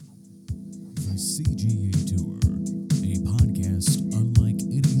CGA Tour, a podcast unlike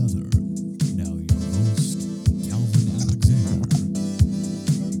any other. Now your host, Calvin Alexander.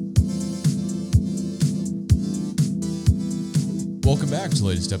 Welcome back to the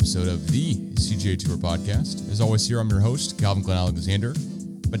latest episode of the CGA Tour podcast. As always, here I'm your host, Calvin Glenn Alexander.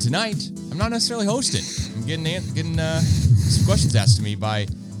 But tonight, I'm not necessarily hosting. I'm getting some questions asked to me by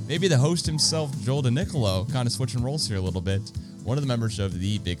maybe the host himself, Joel DeNicolo, kind of switching roles here a little bit. One of the members of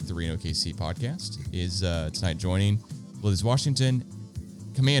the Big Three in OKC podcast is tonight joining with his Washington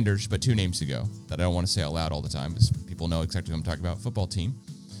Commanders, but 2 names ago that I don't want to say out loud all the time because people know exactly what I'm talking about. Football team.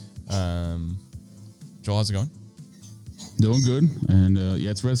 Joel, how's it going? Doing good, and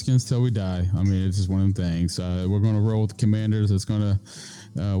it's Redskins till we die. I mean, it's just one of them things. We're going to roll with the Commanders. We're gonna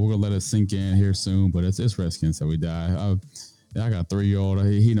let it sink in here soon, but it's Redskins till we die. I got a 3-year-old.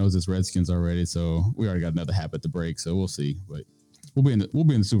 He knows it's Redskins already, so we already got another habit to break. So we'll see, but we'll be in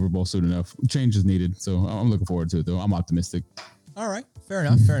the Super Bowl soon enough. Change is needed, so I'm looking forward to it. Though I'm optimistic. All right, fair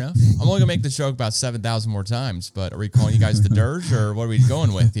enough. I'm only gonna make this joke about 7,000 more times, but are we calling you guys the Dirge, or what are we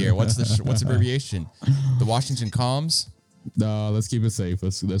going with here? What's the abbreviation? The Washington Comms? Let's keep it safe.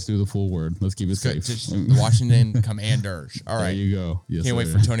 Let's do the full word. Let's keep it safe. The Washington Commanders. All right. There you go. Yes, Can't wait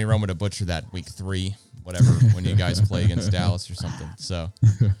for Tony Romo to butcher that week 3, whatever, when you guys play against Dallas or something. So,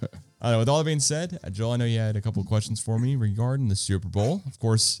 with all that being said, Joel, I know you had a couple of questions for me regarding the Super Bowl. Of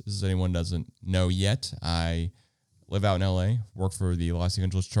course, as anyone doesn't know yet, I live out in LA, work for the Los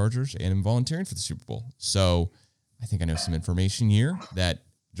Angeles Chargers, and am volunteering for the Super Bowl. So I think I know some information here that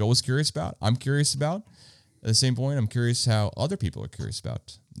Joel was curious about. I'm curious about. At the same point, I'm curious how other people are curious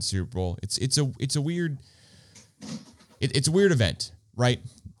about the Super Bowl. It's a weird event, right?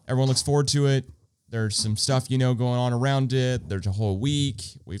 Everyone looks forward to it. There's some stuff going on around it. There's a whole week.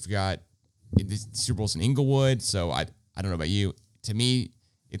 We've got the Super Bowl's in Inglewood, so I don't know about you. To me,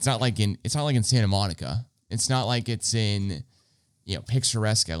 it's not like in Santa Monica. It's not like it's in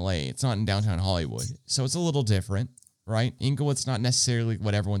picturesque LA. It's not in downtown Hollywood, so it's a little different, right? Inglewood's not necessarily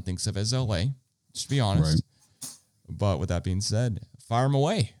what everyone thinks of as LA. Just be honest. Right. But with that being said, fire them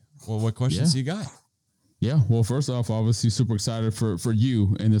away. Well, what questions do you got? Yeah. Well, first off, obviously super excited for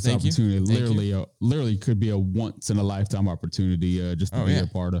you and this opportunity. Literally could be a once in a lifetime opportunity just to be a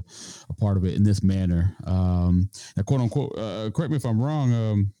part of it in this manner. Now, quote unquote, correct me if I'm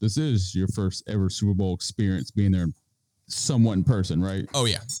wrong. This is your first ever Super Bowl experience being there somewhat in person, right? Oh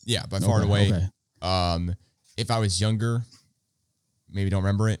yeah. Yeah. By far and away. Okay. If I was younger, maybe don't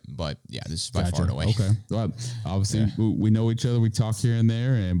remember it, but yeah, this is by far and away. Okay. Well, obviously, we know each other. We talk here and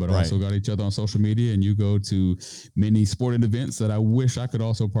there, but also got each other on social media. And you go to many sporting events that I wish I could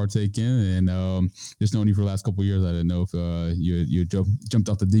also partake in. And just knowing you for the last couple of years, I didn't know if you jumped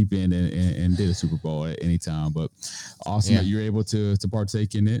off the deep end and did a Super Bowl at any time. But awesome that you're able to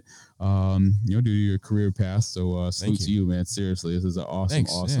partake in it. Due to your career path. So salute to you, man. Seriously, this is an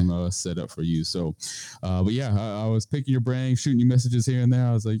awesome setup for you. So, but yeah, I was picking your brain, shooting you messages here and there.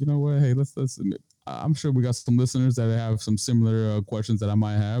 I was like, you know what? Hey, let's. I'm sure we got some listeners that have some similar questions that I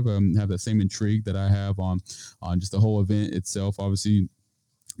might have that same intrigue that I have on just the whole event itself. Obviously,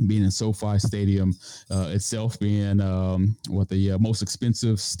 being in SoFi Stadium itself being the most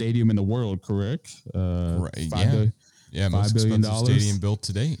expensive stadium in the world, correct? Right. Most $5 billion stadium built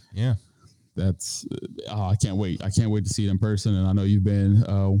to date. Yeah. That's I can't wait. I can't wait to see it in person. And I know you've been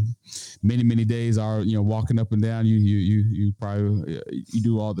many days walking up and down. You probably you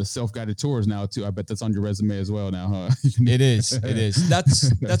do all the self-guided tours now too. I bet that's on your resume as well now, huh? It is.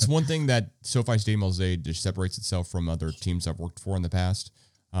 That's one thing that SoFi Stadium LA just separates itself from other teams I've worked for in the past.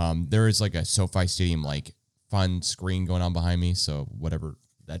 There is like a SoFi Stadium like fun screen going on behind me. So whatever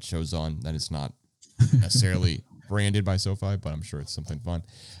that shows on, that is not necessarily branded by SoFi, but I'm sure it's something fun.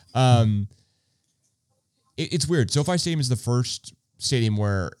 It's weird. SoFi Stadium is the first stadium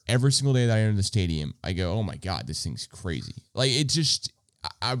where every single day that I enter the stadium, I go, oh my God, this thing's crazy. Like it just,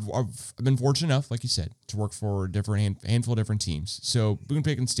 I've been fortunate enough, like you said, to work for a handful of different teams. So Boone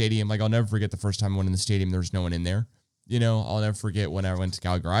Pickens Stadium, like I'll never forget the first time I went in the stadium, there was no one in there. I'll never forget when I went to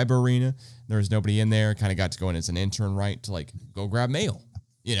Gallagher Iba Arena, there was nobody in there. Kind of got to go in as an intern, right, to like go grab mail,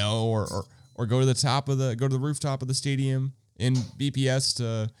 or go to the rooftop of the stadium in BPS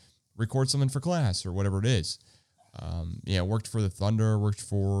to record something for class or whatever it is. Worked for the Thunder, worked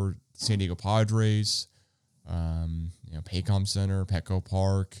for San Diego Padres, Paycom Center, Petco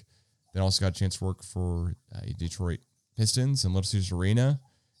Park. Then also got a chance to work for Detroit Pistons and Little Caesars Arena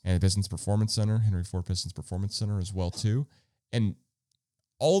and the Pistons Performance Center, Henry Ford Pistons Performance Center as well too. And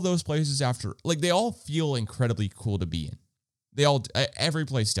all those places they all feel incredibly cool to be in. Every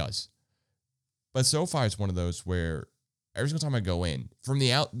place does. But SoFi is one of those where every single time I go in, from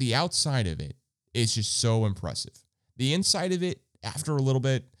the outside of it, is just so impressive. The inside of it, after a little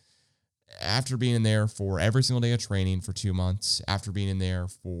bit, after being in there for every single day of training for 2 months, after being in there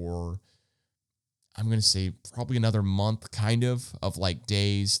for, I'm going to say probably another month kind of like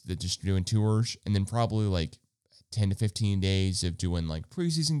days that just doing tours, and then probably like 10 to 15 days of doing like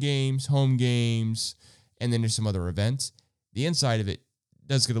preseason games, home games, and then there's some other events. The inside of it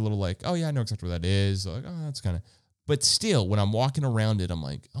does get a little like, oh yeah, I know exactly what that is. Like, oh, that's kind of, but still when I'm walking around it, I'm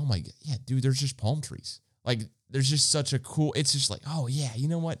like, oh my God, yeah, dude, there's just palm trees. Like there's just such a cool, it's just like, oh yeah, you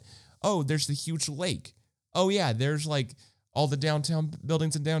know what? Oh, there's the huge lake. Oh yeah, there's like all the downtown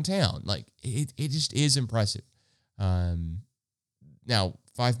buildings in downtown. Like it just is impressive. Now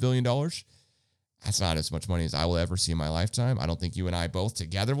 $5 billion, that's not as much money as I will ever see in my lifetime. I don't think you and I both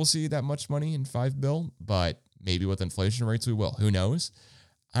together will see that much money in $5 billion, but maybe with inflation rates we will. Who knows?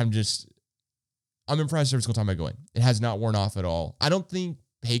 I'm impressed every single time I go in. It has not worn off at all. I don't think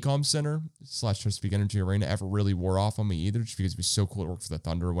Paycom Center / Chesapeake Energy Arena ever really wore off on me either, just because it was so cool to work for the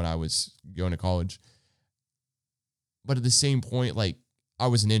Thunder when I was going to college. But at the same point, like I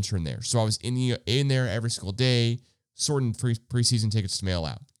was an intern there, so I was in there every single day, sorting preseason tickets to mail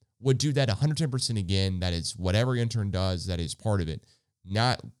out. Would do that 110% again. That is what every intern does. That is part of it.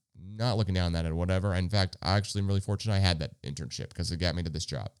 Not looking down on that or whatever. In fact, I actually am really fortunate I had that internship because it got me to this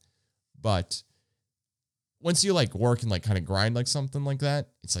job. But once you like work and like kind of grind like something like that,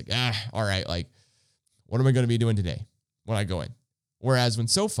 it's like, all right, like what am I going to be doing today when I go in? Whereas when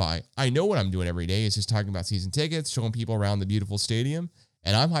SoFi, I know what I'm doing every day. It's just talking about season tickets, showing people around the beautiful stadium.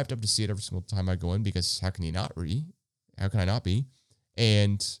 And I'm hyped up to see it every single time I go in because how can I not be?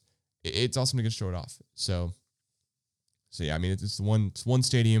 And it's awesome to get to show it off. So yeah, I mean, it's one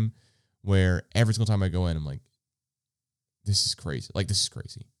stadium where every single time I go in, I'm like, this is crazy. Like, this is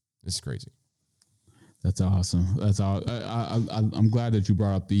crazy. This is crazy. That's awesome. That's all. I'm glad that you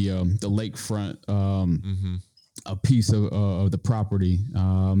brought up the lakefront, a piece of the property,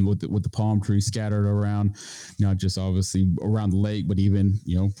 with the palm trees scattered around, not just obviously around the lake, but even,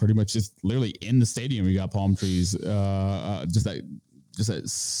 pretty much just literally in the stadium, you got palm trees,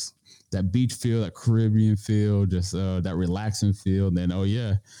 that beach feel, that Caribbean feel, just that relaxing feel. And then, oh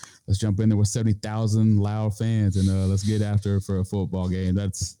yeah, let's jump in there with 70,000 loud fans and let's get after it for a football game.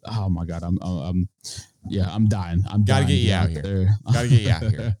 That's, oh my God, I'm dying. Gotta get you out here. Gotta get you out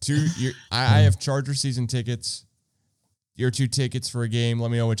here. I have Charger season tickets. Your 2 tickets for a game.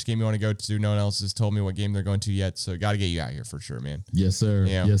 Let me know which game you want to go to. No one else has told me what game they're going to yet, so got to get you out here for sure, man. Yes, sir.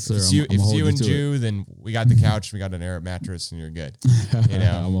 Yes, sir. If it's you and Jew, then we got the couch, we got an Arab mattress, and you're good. I'm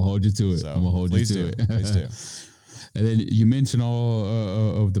gonna hold you to it. So, I'm gonna hold you to it. Please do. And then you mentioned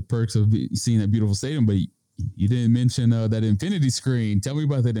all of the perks of seeing that beautiful stadium, but you didn't mention that infinity screen. Tell me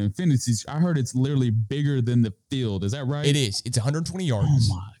about that infinity. I heard it's literally bigger than the field. Is that right? It is. It's 120 yards.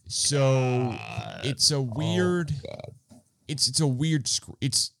 Oh my so God. It's a weird. It's a weird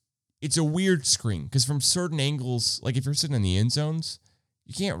weird screen because from certain angles, like if you're sitting in the end zones,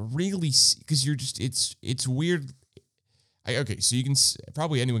 you can't really see because you're just it's weird. Okay, so you can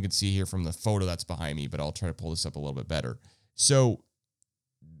probably anyone can see here from the photo that's behind me, but I'll try to pull this up a little bit better. So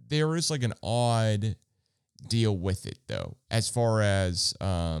there is like an odd deal with it though, as far as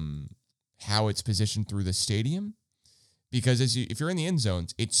how it's positioned through the stadium, because if you're in the end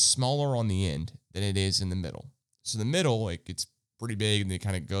zones, it's smaller on the end than it is in the middle. So the middle, like it's pretty big, and then it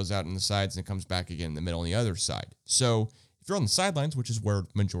kind of goes out on the sides and it comes back again in the middle on the other side. So if you're on the sidelines, which is where the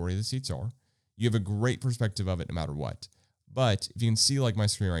majority of the seats are, you have a great perspective of it no matter what. But if you can see like my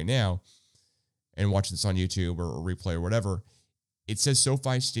screen right now and watch this on YouTube or replay or whatever, it says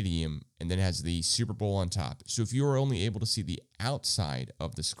SoFi Stadium and then it has the Super Bowl on top. So if you are only able to see the outside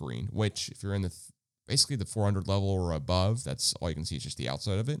of the screen, which if you're in basically the 400 level or above, that's all you can see is just the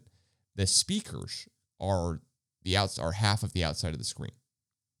outside of it. The speakers are half of the outside of the screen.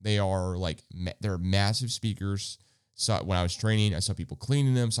 They are they're massive speakers. So when I was training, I saw people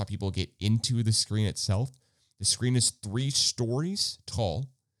cleaning them, saw people get into the screen itself. The screen is 3 stories tall,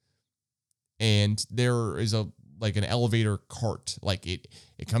 and there is an elevator cart. Like it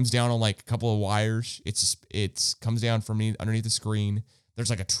comes down on like a couple of wires. It's comes down from underneath the screen. There's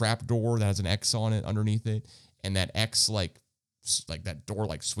like a trap door that has an X on it underneath it, and that X like that door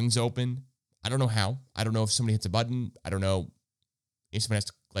like swings open. I don't know how. I don't know if somebody hits a button. I don't know if somebody has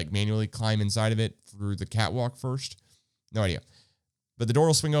to like manually climb inside of it through the catwalk first. No idea. But the door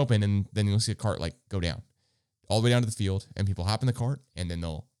will swing open, and then you'll see a cart like go down all the way down to the field, and people hop in the cart, and then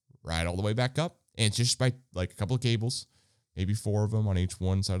they'll ride all the way back up. And it's just by like a couple of cables, maybe 4 of them on each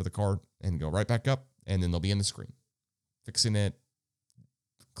one side of the cart, and go right back up, and then they'll be in the screen, fixing it,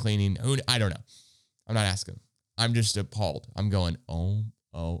 cleaning. I don't know. I'm not asking. I'm just appalled. I'm going, oh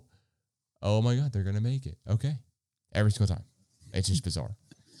oh my God, they're going to make it. Okay. Every single time. It's just bizarre.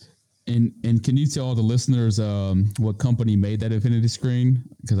 And can you tell the listeners what company made that infinity screen?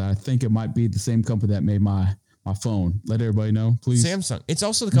 Because I think it might be the same company that made my phone. Let everybody know, please. Samsung. It's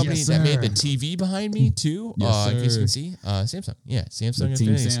also the company that made the TV behind me too. Yes, in case you can see. Samsung. Yeah, Samsung Team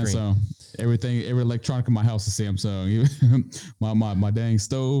Infinity Samsung. screen. Every electronic in my house is Samsung. my dang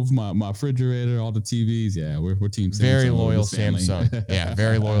stove, my refrigerator, all the TVs. Yeah, we're Team Samsung. Very loyal Samsung. Yeah,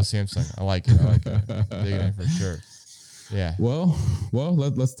 very loyal Samsung. I like it. Digging it for sure. Yeah. Well,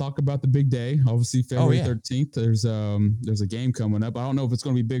 let's talk about the big day. Obviously, February 13th. There's a game coming up. I don't know if it's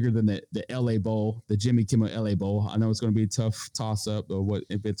going to be bigger than the LA Bowl, the Jimmy Kimmel LA Bowl. I know it's going to be a tough toss up, or what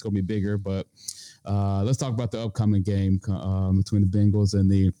if it's going to be bigger. But let's talk about the upcoming game between the Bengals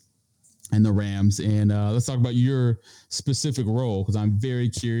and the Rams, and let's talk about your specific role, because I'm very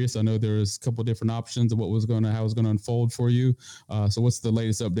curious. I know there's a couple of different options of how it was going to unfold for you. So, what's the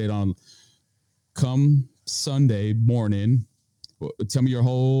latest update on come Sunday morning? Tell me your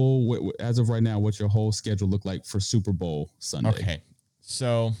whole, as of right now, what's your whole schedule look like for Super Bowl Sunday? Okay.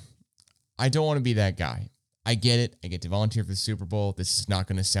 So I don't want to be that guy. I get it. I get to volunteer for the Super Bowl. This is not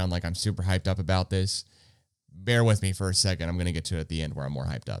going to sound like I'm super hyped up about this. Bear with me for a second. I'm going to get to it at the end where I'm more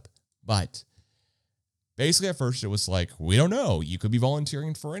hyped up. But basically at first it was like, we don't know. You could be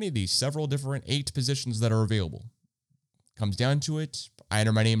volunteering for any of these several different 8 positions that are available. Comes down to it, I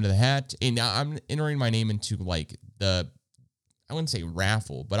enter my name into the hat, and I'm entering my name into like I wouldn't say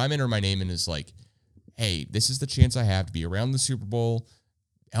raffle, but I'm entering my name in as like, hey, this is the chance I have to be around the Super Bowl,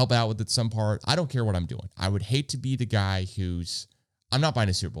 help out with it some part. I don't care what I'm doing. I would hate to be the guy I'm not buying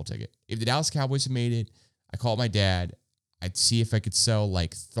a Super Bowl ticket. If the Dallas Cowboys have made it, I call my dad. I'd see if I could sell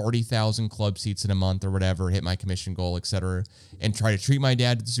like 30,000 club seats in a month or whatever, hit my commission goal, etc., and try to treat my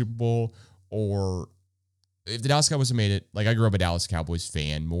dad to the Super Bowl. Or if the Dallas Cowboys have made it, like I grew up a Dallas Cowboys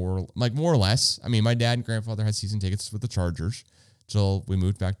fan, more or less. I mean, my dad and grandfather had season tickets with the Chargers till we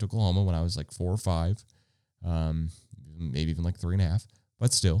moved back to Oklahoma when I was like 4 or 5, maybe even like 3.5.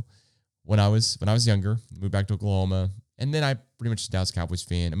 But still, when I was younger, moved back to Oklahoma, and then I pretty much a Dallas Cowboys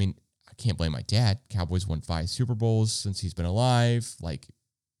fan. I mean, I can't blame my dad. Cowboys won 5 Super Bowls since he's been alive. Like,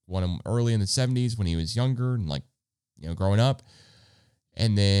 won them early in the 70s when he was younger and like, growing up.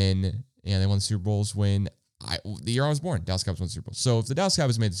 And then, they won the Super Bowls when the year I was born. Dallas Cowboys won the Super Bowl. So if the Dallas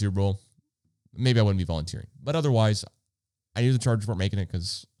Cowboys made the Super Bowl, maybe I wouldn't be volunteering. But otherwise, I knew the Chargers weren't making it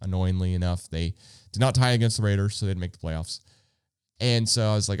because, annoyingly enough, they did not tie against the Raiders, so they didn't make the playoffs. And so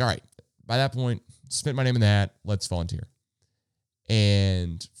I was like, all right, by that point, spent my name in the hat. Let's volunteer.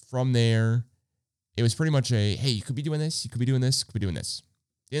 And from there, it was pretty much hey, you could be doing this, you could be doing this, you could be doing this.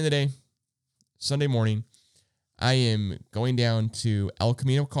 At the end of the day, Sunday morning, I am going down to El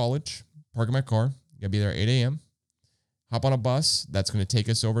Camino College, parking my car. Gotta be there at 8 a.m. Hop on a bus that's going to take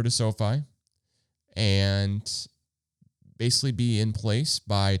us over to SoFi and basically be in place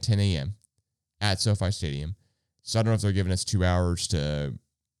by 10 a.m. at SoFi Stadium. So I don't know if they're giving us 2 hours to...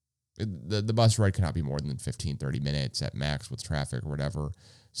 The bus ride cannot be more than 15, 30 minutes at max with traffic or whatever.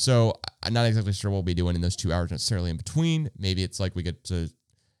 So I'm not exactly sure what we'll be doing in those 2 hours necessarily in between. Maybe it's like we get to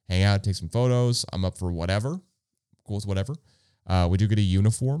hang out, take some photos. I'm up for whatever. Cool with whatever. We do get a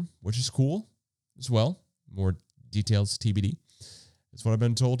uniform, which is cool as well. More details TBD. That's what I've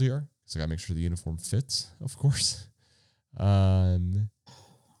been told here. So I got to make sure the uniform fits, of course. And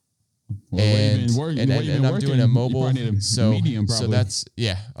I'm doing a mobile, so that's,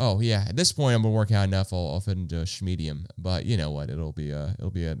 yeah. Oh yeah. At this point, I'm been working out enough. I'll fit into a medium, but you know what?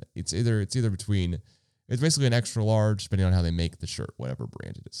 It's basically an extra large, depending on how they make the shirt, whatever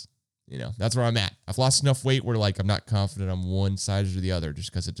brand it is. That's where I'm at. I've lost enough weight where like I'm not confident on one size or the other,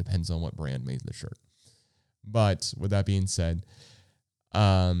 just because it depends on what brand made the shirt. But with that being said,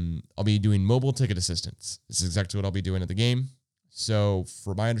 I'll be doing mobile ticket assistance. This is exactly what I'll be doing at the game. So,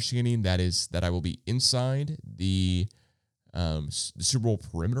 for my understanding, that is that I will be inside the Super Bowl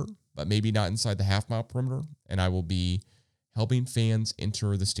perimeter, but maybe not inside the half-mile perimeter, and I will be helping fans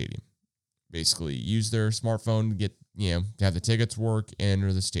enter the stadium. Basically, use their smartphone to get, to have the tickets work and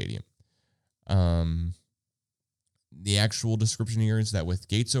enter the stadium. The actual description here is that with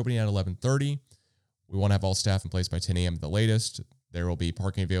gates opening at 11:30, we want to have all staff in place by 10 a.m. at the latest. There will be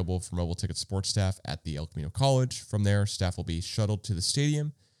parking available for mobile ticket support staff at the El Camino College. From there, staff will be shuttled to the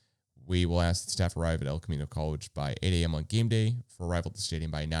stadium. We will ask that staff arrive at El Camino College by 8 a.m. on game day for arrival at the stadium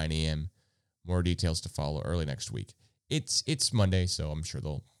by 9 a.m. More details to follow early next week. It's Monday, so I'm sure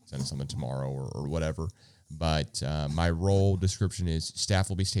they'll send something tomorrow or whatever. But my role description is staff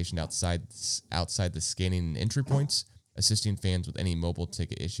will be stationed outside the scanning and entry points, assisting fans with any mobile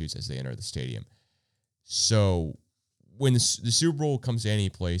ticket issues as they enter the stadium. So when the Super Bowl comes to any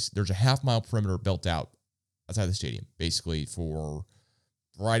place, there's a half-mile perimeter built out outside the stadium, basically for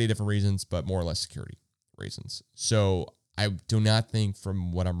a variety of different reasons, but more or less security reasons. So I do not think,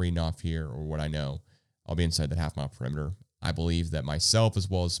 from what I'm reading off here or what I know, I'll be inside that half-mile perimeter. I believe that myself, as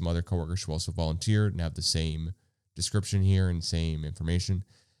well as some other coworkers who also volunteered and have the same description here and same information,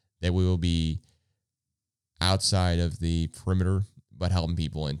 that we will be outside of the perimeter, but helping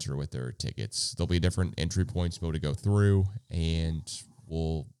people enter with their tickets. There'll be different entry points to be able to go through, and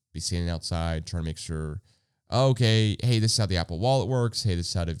we'll be standing outside trying to make sure, okay, hey, this is how the Apple Wallet works. Hey, this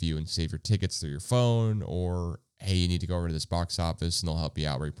is how to view and save your tickets through your phone. Or, hey, you need to go over to this box office and they'll help you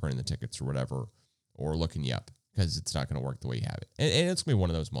out reprinting the tickets or whatever, or looking you up, because it's not going to work the way you have it. And it's going to be one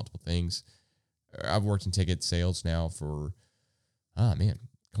of those multiple things. I've worked in ticket sales now for,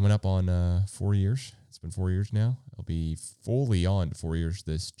 coming up on 4 years. It's been 4 years now. I'll be fully on to 4 years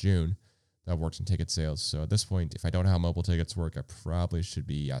this June that I've worked in ticket sales. So at this point, if I don't know how mobile tickets work, I probably should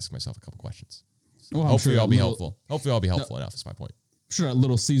be asking myself a couple questions. So well, hopefully I'll be helpful. Hopefully I'll be helpful enough is my point. I'm sure that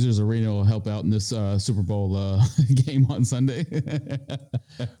Little Caesars Arena will help out in this Super Bowl game on Sunday.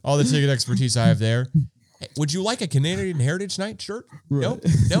 All the ticket expertise I have there. Hey, would you like a Canadian Heritage Night shirt? Right.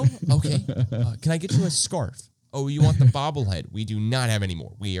 No? Okay. Can I get you a scarf? Oh, you want the bobblehead? We do not have any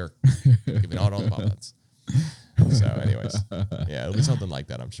more. We are giving out all the bobbleheads. So anyways, yeah, it'll be something like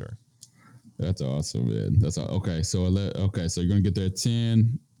that, I'm sure. That's awesome, man. That's okay. So so you're gonna get there at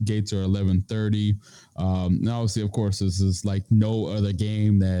 10. Gates are 11:30. Now, obviously, of course, this is like no other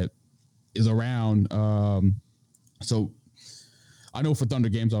game that is around. So I know for Thunder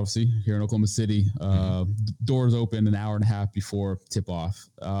games, obviously here in Oklahoma City, doors open an hour and a half before tip off.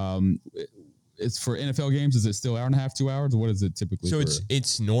 It's for NFL games. Is it still hour and a half, 2 hours? Or what is it typically? So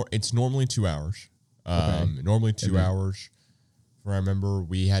it's normally 2 hours. Normally 2 hours. I remember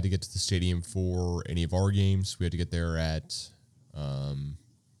we had to get to the stadium for any of our games. We had to get there at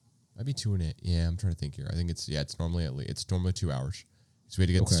maybe 2 and 8. Yeah, I'm trying to think here. I think it's normally 2 hours. So we had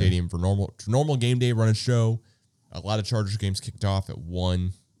to get to the stadium for normal game day, run a show. A lot of Chargers games kicked off at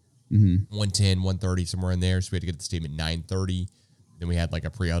 1, 1:10, 1:30, somewhere in there. So we had to get to the stadium at 9:30. Then we had like a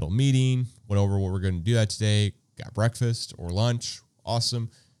pre-huddle meeting, went over what we're going to do that today, got breakfast or lunch,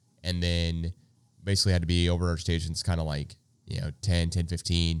 awesome. And then basically had to be over our stations kind of like,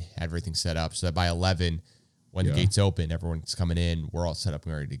 10:15, had everything set up so that by 11, when the gates open, everyone's coming in, we're all set up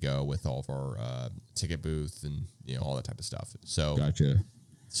and ready to go with all of our ticket booth and, all that type of stuff. So gotcha.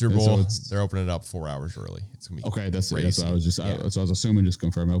 Super Bowl, they're opening it up 4 hours early. It's gonna be okay. That's crazy. That's what I was just. So I was assuming, just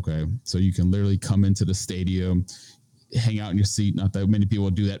confirm. Okay, so you can literally come into the stadium, hang out in your seat. Not that many people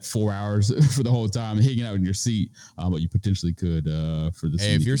do that 4 hours for the whole time, hanging out in your seat, but you potentially could for the.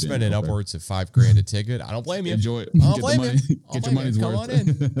 Hey, if you're spending upwards of $5,000 a ticket, I don't blame you. Enjoy it. I don't blame you. Get your money's worth. Come on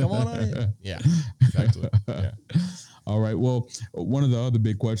in. Come on in. Yeah, exactly. Yeah. All right. Well, one of the other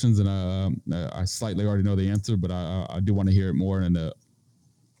big questions, and I slightly already know the answer, but I do want to hear it more, and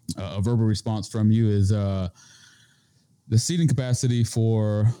a verbal response from you is the seating capacity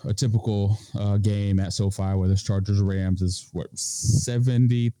for a typical game at SoFi, whether it's Chargers or Rams, is what,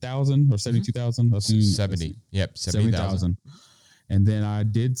 70,000 or 72,000? 70. Yep, 70,000. And then I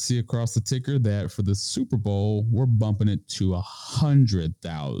did see across the ticker that for the Super Bowl, we're bumping it to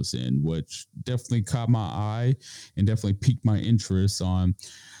 100,000, which definitely caught my eye and definitely piqued my interest on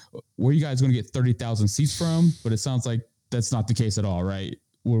where you guys going to get 30,000 seats from. But it sounds like that's not the case at all, right?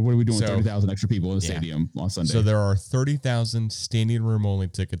 What are we doing with 30,000 extra people in the stadium on Sunday? So there are 30,000 standing room only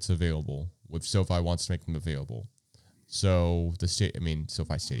tickets available, if SoFi wants to make them available. So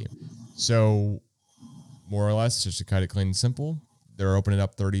SoFi Stadium. So more or less, just to kind of clean and simple, they're opening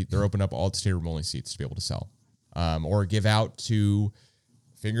up all the standing room only seats to be able to sell, or give out to,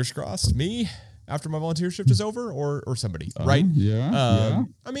 fingers crossed, me after my volunteer shift is over, or somebody, right? Yeah.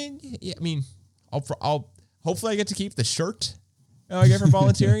 I'll hopefully I get to keep the shirt I get for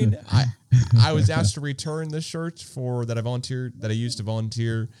volunteering. I was asked to return the shirt that I used to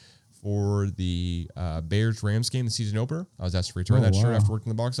volunteer for the Bears Rams game, the season opener. I was asked to return that shirt after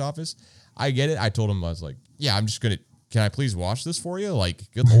working in the box office. I get it. I told him, I was like, yeah, can I please wash this for you?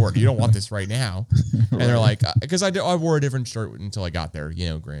 Like, good Lord, you don't want this right now. And they're like, because I wore a different shirt until I got there,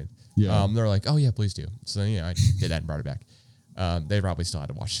 Grant. Yeah. They're like, oh yeah, please do. So, I did that and brought it back. They probably still had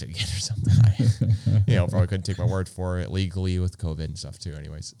to watch it again or something. I probably couldn't take my word for it legally with COVID and stuff too.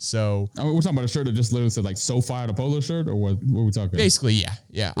 Anyways, so we're talking about a shirt that just literally said like SoFi on a polo shirt, or what are we talking? Basically,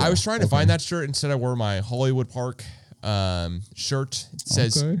 yeah. I was trying to find that shirt. Instead, I wore my Hollywood Park shirt. It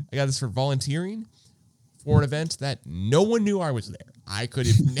says I got this for volunteering for an event that no one knew I was there. I could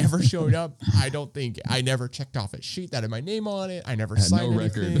have never showed up. I never checked off a sheet that had my name on it. I never signed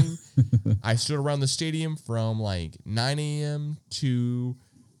anything. I stood around the stadium from like 9 a.m. to,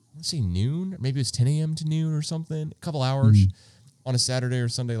 let's say noon. Maybe it was 10 a.m. to noon or something. A couple hours on a Saturday or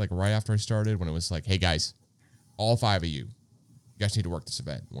Sunday, like right after I started, when it was like, hey guys, all 5 of you guys need to work this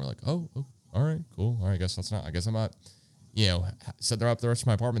event. And we're like, oh, all right, cool. All right, I guess I'm not, setting up the rest of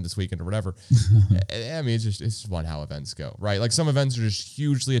my apartment this weekend or whatever. I mean, it's just fun how events go, right? Like some events are just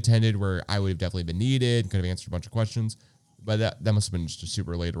hugely attended where I would have definitely been needed, could have answered a bunch of questions, but that must have been just a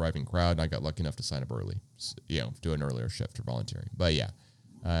super late arriving crowd, and I got lucky enough to sign up early, do an earlier shift or volunteering. But yeah,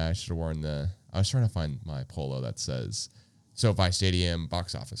 I should have worn I was trying to find my polo that says SoFi Stadium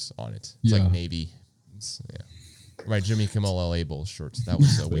box office on it. It's like navy. My Jimmy Kimmel LA Bowl shirts. That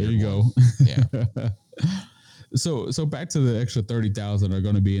was so weird. There you go. Yeah. So back to the extra 30,000 are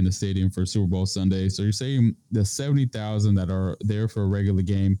going to be in the stadium for Super Bowl Sunday. So you're saying the 70,000 that are there for a regular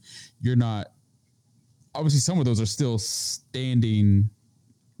game, you're not. Obviously, some of those are still standing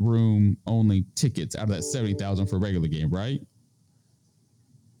room only tickets out of that 70,000 for a regular game, right?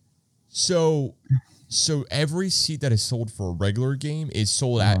 So every seat that is sold for a regular game is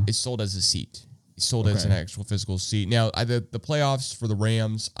sold as a seat. It's sold as an actual physical seat. Now, the playoffs for the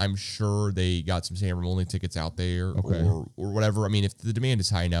Rams, I'm sure they got some standing room only tickets out there or whatever. I mean, if the demand is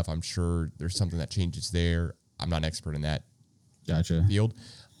high enough, I'm sure there's something that changes there. I'm not an expert in that field.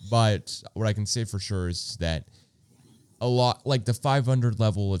 But what I can say for sure is that a lot, like the 500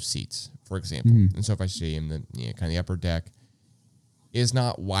 level of seats, for example, in SoFi Stadium, kind of the upper deck, is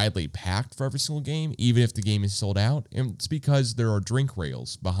not widely packed for every single game, even if the game is sold out. And it's because there are drink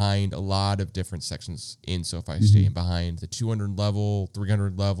rails behind a lot of different sections in SoFi Stadium, behind the 200 level,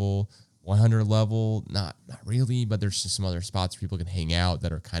 300 level, 100 level. Not really, but there's just some other spots where people can hang out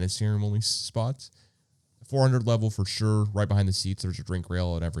that are kind of standing room only spots. 400 level for sure, right behind the seats, there's a drink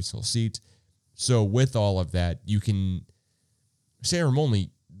rail at every single seat. So with all of that, you can standing room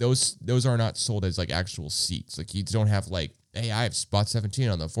only. Those are not sold as like actual seats. Like you don't have like, hey, I have spot 17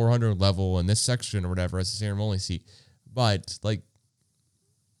 on the 400 level in this section or whatever as a standing room only seat. But like,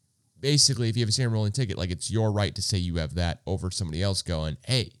 basically, if you have a standing room only ticket, like it's your right to say you have that over somebody else going,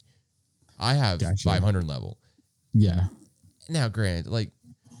 hey, I have 500 level. Yeah. Now, granted, like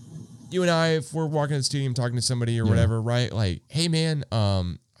you and I, if we're walking to the stadium talking to somebody or whatever, right? Like, hey man,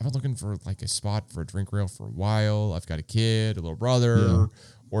 I've been looking for like a spot for a drink rail for a while. I've got a kid, a little brother,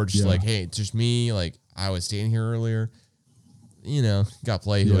 or just like, hey, it's just me. Like I was staying here earlier. Got to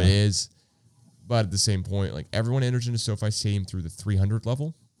play who it is. But at the same point, like everyone enters into SoFi Stadium through the 300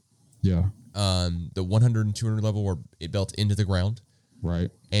 level. Yeah. The 100 and 200 level were built into the ground. Right.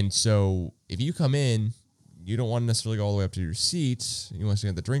 And so if you come in, you don't want to necessarily go all the way up to your seat. You want to stay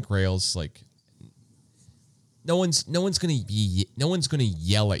at the drink rails. Like no one's gonna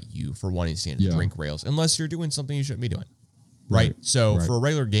yell at you for wanting to stand at the drink rails unless you're doing something you shouldn't be doing. Right. So for a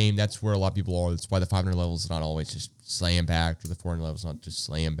regular game, that's where a lot of people are. That's why the 500 level is not always just slam packed, or the 400 level is not just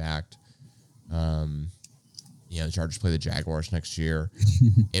slam packed. The Chargers play the Jaguars next year.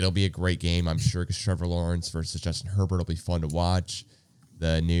 It'll be a great game, I'm sure, because Trevor Lawrence versus Justin Herbert will be fun to watch.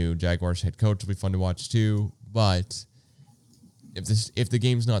 The new Jaguars head coach will be fun to watch too. But if the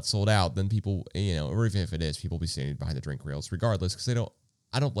game's not sold out, then people, or even if it is, people will be standing behind the drink rails regardless, because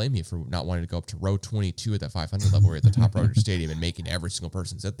I don't blame you for not wanting to go up to row 22 at that 500 level or at the top row of your stadium and making every single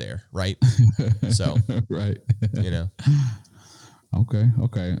person sit there, right? So, right. Okay.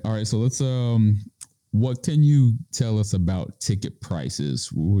 All right. So let's, what can you tell us about ticket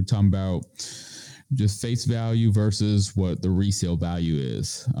prices? We're talking about just face value versus what the resale value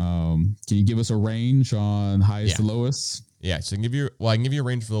is. Can you give us a range on highest to lowest? Yeah. So I can give you a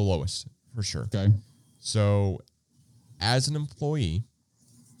range for the lowest for sure. Okay. So as an employee,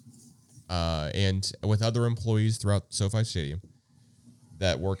 and with other employees throughout SoFi Stadium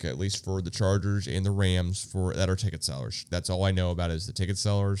that work at least for the Chargers and the Rams that are ticket sellers. That's all I know about is the ticket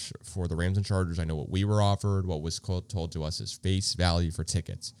sellers for the Rams and Chargers. I know what we were offered, what was told to us as face value for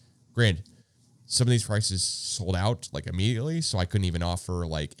tickets. Granted, some of these prices sold out like immediately, so I couldn't even offer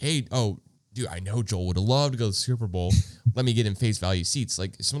like, hey, dude, I know Joel would have loved to go to the Super Bowl. Let me get him face value seats.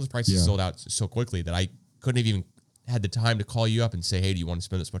 Like some of the prices sold out so quickly that I couldn't have even had the time to call you up and say, hey, do you want to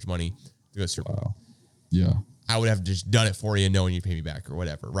spend this much money to go to Super Bowl? Yeah. I would have just done it for you knowing you'd pay me back or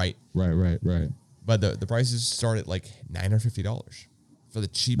whatever, right? Right. But the prices start at like $950 for the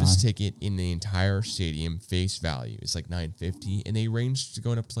cheapest ticket in the entire stadium. Face value is like $950, and they range to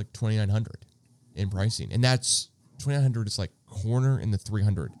going up to like $2,900 in pricing. And that's $2,900 is like corner in the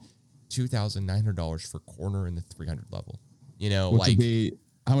 300, $2,900 for corner in the 300 level.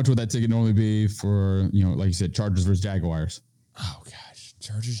 How much would that ticket normally be for, like you said, Chargers versus Jaguars? Oh gosh,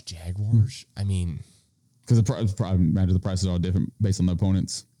 Chargers, Jaguars. I mean, because I imagine the prices are all different based on the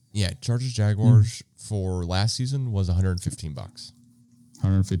opponents. Yeah, Chargers, Jaguars for last season was $115.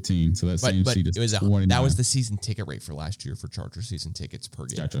 115. So that same seat is that was the season ticket rate for last year for Chargers season tickets per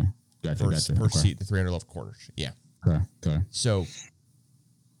game. Gotcha. Per seat, the 300 level quarters. Yeah. Okay. So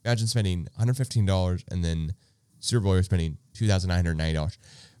imagine spending $115 and then Super Bowl you're spending $2,990.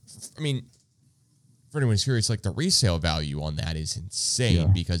 I mean, for anyone who's curious, like the resale value on that is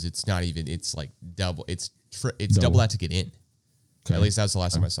insane because it's not even, it's like double, it's double that to get in. Okay. At least that's the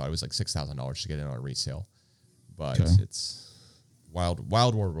last time I saw it. It was like $6,000 to get in on a resale. But it's wild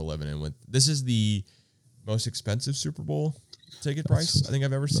world we're living in. With this is the most expensive Super Bowl ticket price I think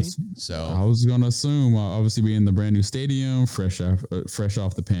I've ever seen. So I was gonna assume, obviously being the brand new stadium, fresh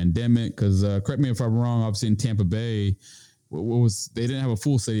off the pandemic. Because correct me if I'm wrong. Obviously in Tampa Bay, they didn't have a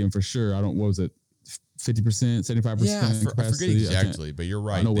full stadium for sure. What was it? 50%, 75%. Yeah, I forget exactly, but you're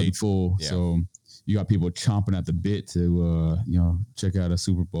right. I know it wasn't full. Yeah. So you got people chomping at the bit to check out a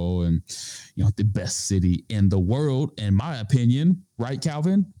Super Bowl, and the best city in the world, in my opinion, right,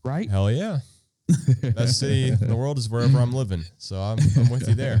 Calvin? Right? Hell yeah. Best city in the world is wherever I'm living, so I'm with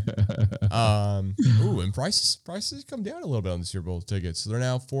you there. And prices come down a little bit on the Super Bowl tickets, so they're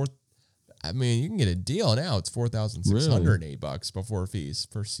now fourth. I mean, you can get a deal now. It's $4,608 before fees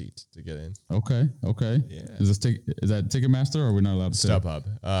per seat to get in. Okay. Yeah. Is that Ticketmaster, or are we not allowed to? StubHub.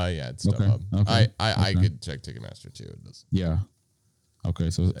 Yeah, it's StubHub. Okay. I could check Ticketmaster too. It does. Yeah.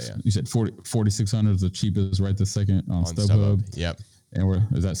 Okay, so you said 4,600 is the cheapest right this second on StubHub. Yep.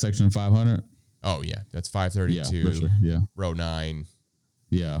 And is that section 500? Oh yeah, that's 532. Yeah, for sure. Yeah. Row 9.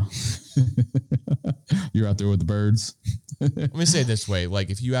 Yeah. You're out there with the birds. Let me say it this way. Like,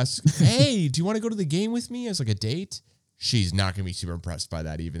 if you ask, hey, do you want to go to the game with me as like a date? She's not going to be super impressed by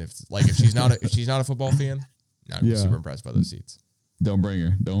that. Even if she's not a football fan, not going to be super impressed by those seats. Don't bring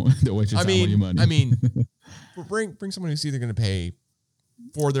her. Don't waste your time on your money. I mean, bring someone who's either going to pay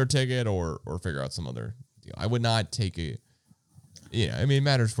for their ticket or figure out some other deal. I would not take it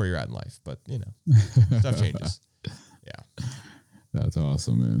matters where you're at in life, but stuff changes. Yeah. That's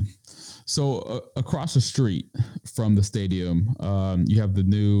awesome, man. So across the street from the stadium, you have the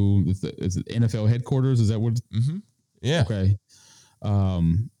new is it NFL headquarters? Is that what? Mm-hmm. Yeah. Okay.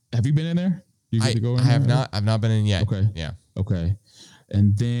 Have you been in there? You get to go in I have not. I've not been in yet. Okay. Yeah. Okay.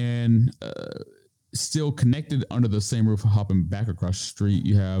 And then still connected under the same roof, hopping back across the street,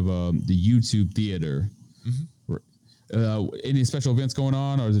 you have the YouTube Theater. Mm-hmm. Any special events going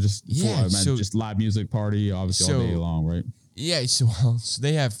on, or is it just just live music party, obviously all day long, right? Yeah, so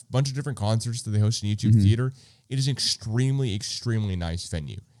they have a bunch of different concerts that they host in YouTube Theater. It is an extremely, extremely nice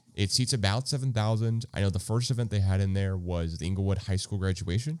venue. It seats about 7,000. I know the first event they had in there was the Inglewood High School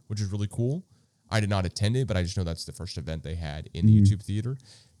graduation, which is really cool. I did not attend it, but I just know that's the first event they had in the YouTube Theater.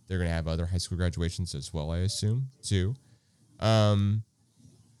 They're going to have other high school graduations as well, I assume, too. The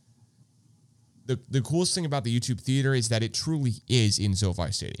coolest thing about the YouTube Theater is that it truly is in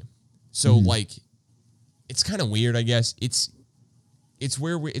SoFi Stadium. So, it's kind of weird, I guess. It's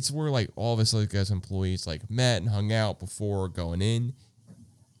where like all of us like as employees like met and hung out before going in.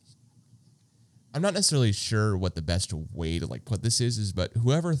 I'm not necessarily sure what the best way to like put this is, but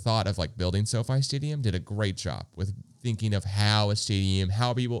whoever thought of like building SoFi Stadium did a great job with thinking of how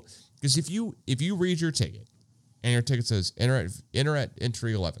people, because if you read your ticket and your ticket says enter at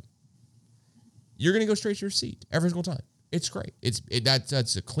entry 11, you're gonna go straight to your seat every single time. It's great.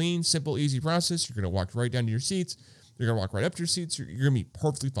 That's a clean, simple, easy process. You're going to walk right down to your seats. You're going to walk right up to your seats. You're going to be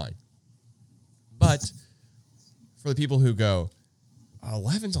perfectly fine. But for the people who go,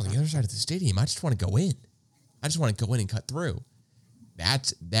 11's on the other side of the stadium, I just want to go in. I just want to go in and cut through.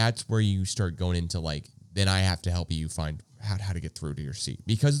 That's where you start going into like, then I have to help you find how to get through to your seat.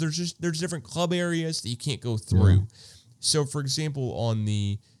 Because there's different club areas that you can't go through. Yeah. So, for example, on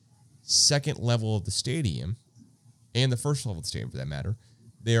the second level of the stadium, and the first level of the stadium for that matter,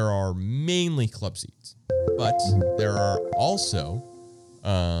 there are mainly club seats. But there are also,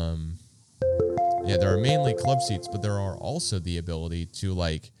 there are mainly club seats, but there are also the ability to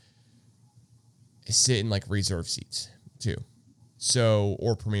like sit in like reserve seats too. So,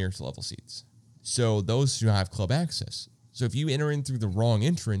 or premier level seats. So those who have club access. So if you enter in through the wrong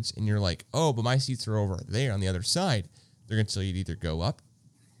entrance and you're like, oh, but my seats are over there on the other side, they're going to tell you to either go up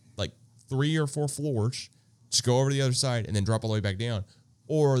like 3 or 4 floors, just go over to the other side and then drop all the way back down.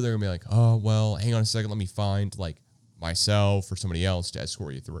 Or they're going to be like, oh, well, hang on a second. Let me find like myself or somebody else to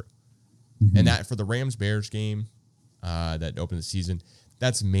escort you through. Mm-hmm. And that for the Rams-Bears game that opened the season,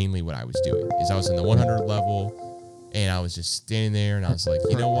 that's mainly what I was doing. Is I was in the 100 level And I was just standing there, and I was like,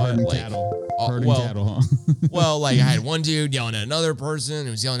 you know what? Herding Like, cattle, huh? well, like I had one dude yelling at another person,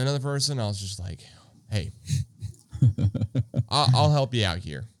 who was yelling at another person. I was just like, hey, I'll help you out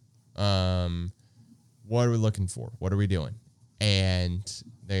here. What are we looking for? What are we doing? And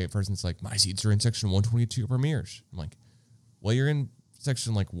the person's like, my seats are in section 122 premieres. I'm like, well, you're in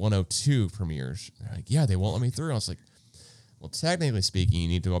section like 102 premieres. They're like, yeah, they won't let me through. I was like, well, technically speaking, you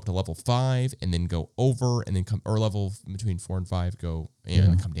need to go up to level 5 and then go over and then come, or level between 4 and 5, go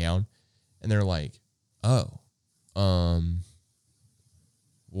and come down. And they're like, oh, well,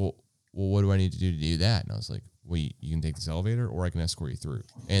 what do I need to do that? And I was like, well, you can take this elevator or I can escort you through.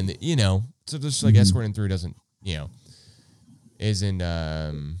 And, you know, so just like escorting through doesn't, you know, isn't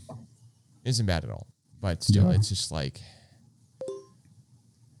bad at all. But still, it's just like,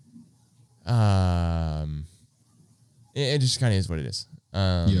 it just kind of is what it is.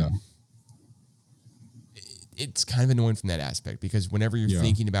 It's kind of annoying from that aspect because whenever you're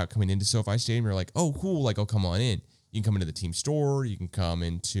thinking about coming into SoFi Stadium, you're like, oh, cool, like, I'll come on in. You can come into the team store. You can come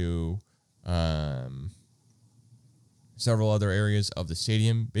into several other areas of the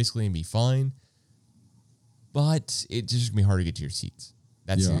stadium, basically, and be fine. But it's just going to be hard to get to your seats.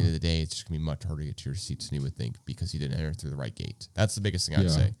 That's the end of the day. It's just going to be much harder to get to your seats than you would think because you didn't enter through the right gate. That's the biggest thing I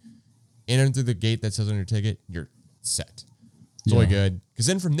would say. Enter through the gate that says on your ticket, you're set. It's really good. Because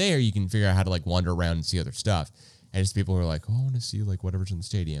then from there, you can figure out how to like wander around and see other stuff. And just people who are like, oh, I want to see like whatever's in the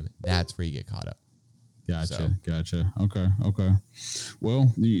stadium. That's where you get caught up. Gotcha. Okay.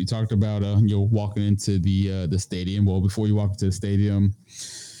 Well, you talked about walking into the stadium. Well, before you walk into the stadium,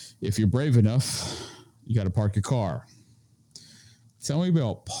 if you're brave enough, you got to park your car. Tell me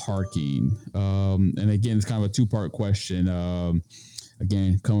about parking. And again, it's kind of a two-part question.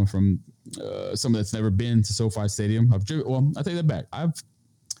 Again, coming from someone that's never been to SoFi Stadium, I take that back. I've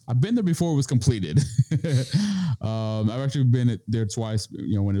been there before it was completed. I've actually been there twice,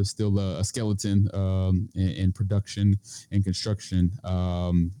 when it was still a skeleton in production and construction.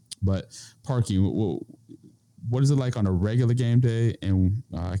 But parking, what is it like on a regular game day? And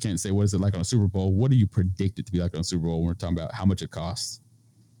I can't say what is it like on a Super Bowl. What do you predict it to be like on a Super Bowl when we're talking about how much it costs?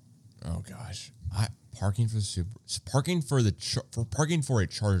 Oh gosh, parking for a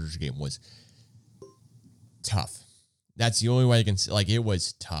Chargers game was tough. That's the only way I can say. Like, it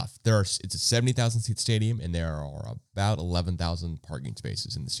was tough. It's a 70,000 seat stadium, and there are about 11,000 parking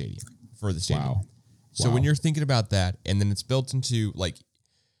spaces in the stadium for the stadium. Wow. So when you're thinking about that, and then it's built into like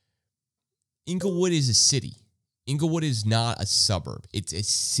Inglewood is a city. Inglewood is not a suburb. It's a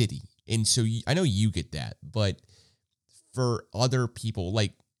city, and so I know you get that, but for other people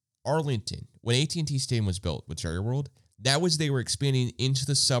like Arlington, when AT&T Stadium was built with Jerry World, they were expanding into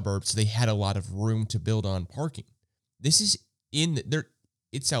the suburbs, so they had a lot of room to build on parking. This is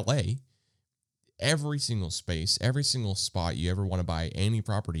it's LA. Every single space, every single spot you ever want to buy any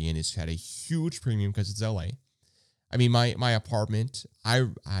property in has had a huge premium because it's LA. I mean, my apartment, I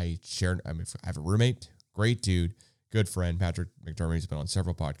have a roommate, great dude, good friend, Patrick McDermott. He's been on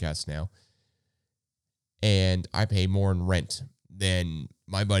several podcasts now. And I pay more in rent than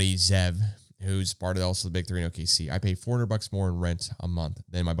my buddy Zev, who's part of also the Big Three in OKC. I pay $400 more in rent a month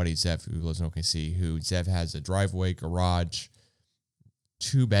than my buddy Zev, who lives in OKC, Zev has a driveway, garage,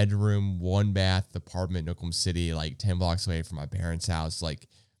 2-bedroom, 1-bath apartment in Oklahoma City, like 10 blocks away from my parents' house. Like,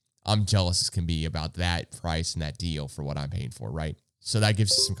 I'm jealous as can be about that price and that deal for what I'm paying for, right? So that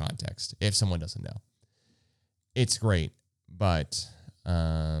gives you some context if someone doesn't know. It's great, but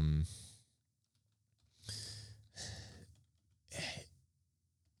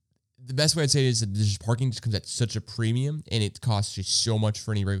the best way I'd say it is that this parking just comes at such a premium, and it costs you so much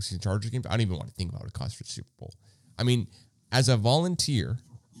for any regular season Chargers game. I don't even want to think about what it costs for the Super Bowl. I mean, as a volunteer,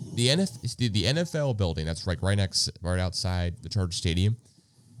 the NFL building that's right outside the Chargers Stadium,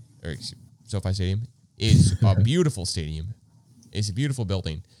 or SoFi Stadium, is a beautiful stadium. It's a beautiful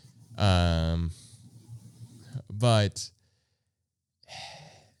building, but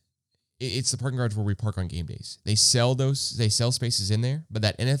it's the parking garage where we park on game days. They sell spaces in there, but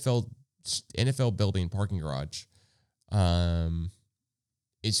that NFL building parking garage,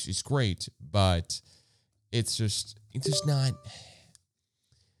 it's great, but it's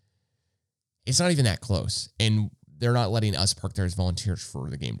not even that close. And they're not letting us park there as volunteers for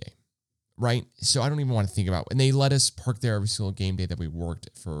the game day. Right? So I don't even want to think about it. And they let us park there every single game day that we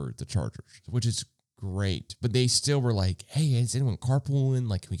worked for the Chargers, which is great. But they still were like, hey, is anyone carpooling?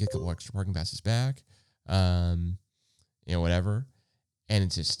 Like, can we get a couple extra parking passes back? Whatever. And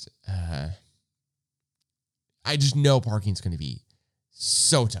it's just, I just know parking's going to be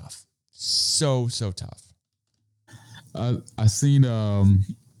so tough. So tough. I seen, I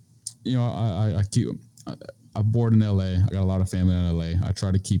keep, I'm born in LA. I got a lot of family in LA. I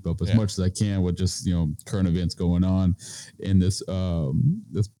try to keep up as much as I can with just, current events going on in this, or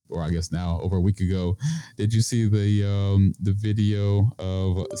I guess now over a week ago. Did you see the video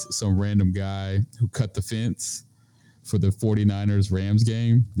of some random guy who cut the fence for the 49ers Rams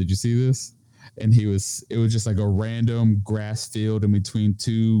game? Did you see this? And it was just like a random grass field in between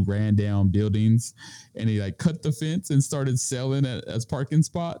two ran down buildings. And he like cut the fence and started selling it as parking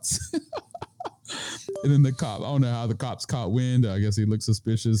spots. And then the cop, I don't know how the cops caught wind. I guess he looked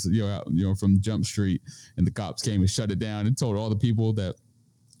suspicious, from Jump Street, and the cops came and shut it down and told all the people that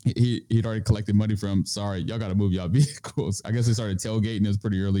he'd already collected money from. Sorry, y'all got to move y'all vehicles. I guess they started tailgating. It was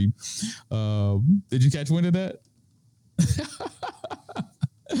pretty early. Did you catch wind of that?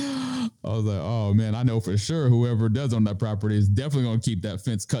 I was like, oh man, I know for sure whoever does own that property is definitely going to keep that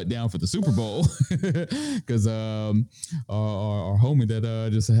fence cut down for the Super Bowl. Because our homie that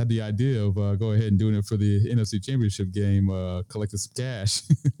just had the idea of go ahead and doing it for the NFC Championship game, collecting some cash.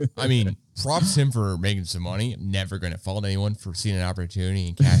 I mean, props him for making some money. I'm never going to fault anyone for seeing an opportunity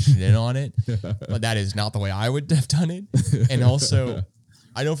and cashing in on it. But that is not the way I would have done it. And also,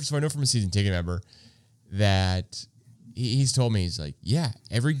 I know from a season ticket member that he's told me, he's like, yeah,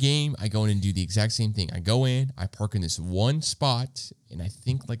 every game I go in and do the exact same thing. I go in, I park in this one spot, and I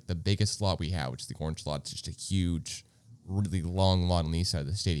think like the biggest lot we have, which is the orange lot, it's just a huge, really long lot on the east side of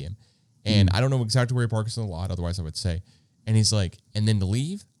the stadium. And I don't know exactly where he parks in the lot, otherwise I would say. And he's like, and then to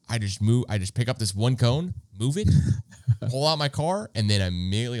leave, I just pick up this one cone, move it, pull out my car, and then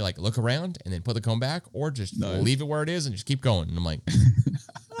immediately like look around and then put the cone back, or just leave it where it is and just keep going. And I'm like,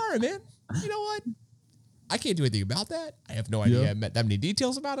 all right, man, you know what? I can't do anything about that. I have no idea that many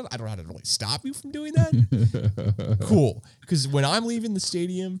details about it. I don't know how to really stop you from doing that. Cool. Because when I'm leaving the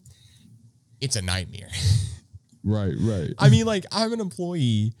stadium, it's a nightmare. Right. I mean, like, I'm an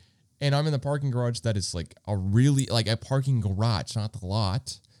employee, and I'm in the parking garage that is like a parking garage, not the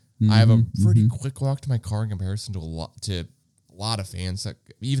lot. I have a pretty quick walk to my car in comparison to a lot of fans. That,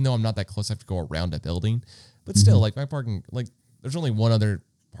 even though I'm not that close, I have to go around a building. But still, like, my parking, like, there's only one other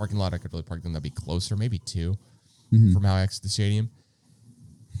parking lot I could really park in that'd be closer, maybe two, from how I exit the stadium.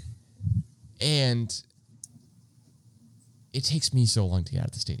 And it takes me so long to get out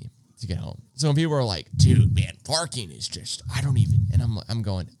of the stadium to get home. So when people are like, dude, man, parking is just, I don't even, and I'm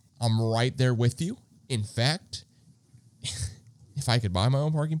going, I'm right there with you. In fact, if I could buy my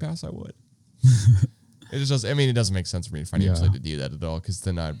own parking pass, I would. It just doesn't, I mean, it doesn't make sense for me financially to do that at all, because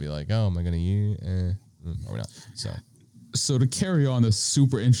then I'd be like, oh, am I going to use, probably not. So to carry on this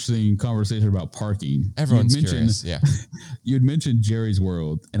super interesting conversation about parking, everyone's curious. Yeah, you'd mentioned Jerry's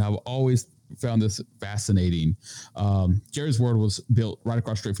World, and I've always found this fascinating. Jerry's World was built right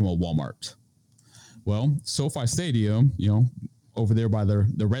across the street from a Walmart. Well, SoFi Stadium, over there by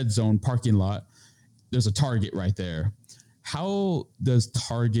the red zone parking lot, there's a Target right there. How does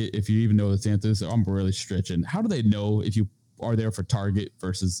Target, if you even know the answer to this, I'm really stretching, how do they know if you are there for Target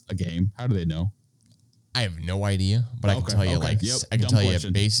versus a game? How do they know? I have no idea, but I can tell you, I can tell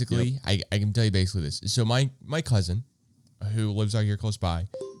you basically, I can tell you basically this. So my cousin, who lives out here close by,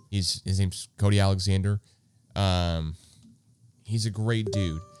 his name's Cody Alexander. He's a great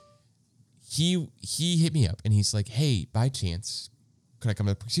dude. He hit me up and he's like, hey, by chance, could I come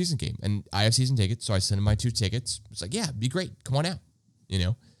to the preseason game? And I have season tickets, so I sent him my 2 tickets. It's like, yeah, it'd be great. Come on out,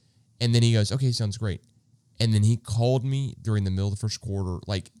 And then he goes, okay, sounds great. And then he called me during the middle of the first quarter,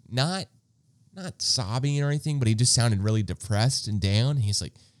 like not sobbing or anything, but he just sounded really depressed and down. He's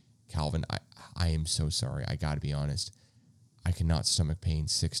like, Calvin, I am so sorry. I got to be honest. I cannot stomach paying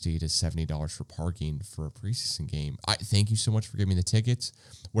 $60 to $70 for parking for a preseason game. Thank you so much for giving me the tickets.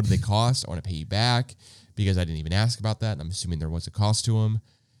 What do they cost? I want to pay you back because I didn't even ask about that. And I'm assuming there was a cost to them.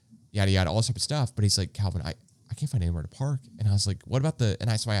 Yada, yada, all this type of stuff. But he's like, Calvin, I can't find anywhere to park. And I was like, what about so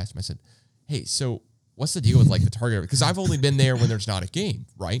I asked him, I said, hey, so what's the deal with like the Target? Because I've only been there when there's not a game,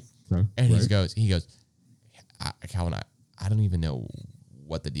 right? And he goes, Calvin, I don't even know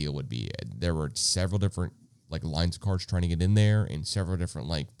what the deal would be. There were several different like lines of cars trying to get in there, and several different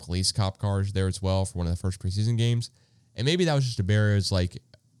like police cop cars there as well for one of the first preseason games. And maybe that was just a barrier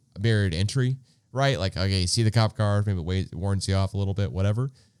to entry, right? Like, okay, you see the cop cars, maybe it warns you off a little bit,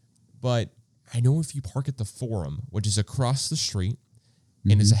 whatever. But I know if you park at the Forum, which is across the street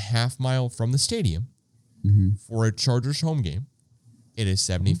and is a half mile from the stadium for a Chargers home game, it is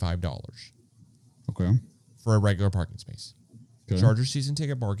 $75. Okay. For a regular parking space. Okay. Chargers season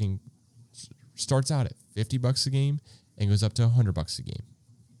ticket parking starts out at $50 a game and goes up to $100 a game.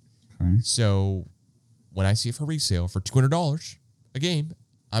 Okay. So when I see it for resale for $200 a game,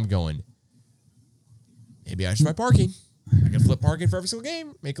 I'm going, maybe I should try parking. I can flip parking for every single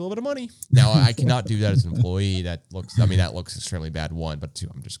game, make a little bit of money. Now I cannot do that as an employee. That looks extremely bad. One, but two,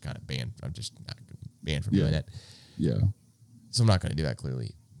 I'm just kind of banned. I'm just not banned from doing that. Yeah. So I'm not going to do that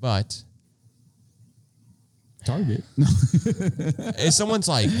clearly. But Target. if someone's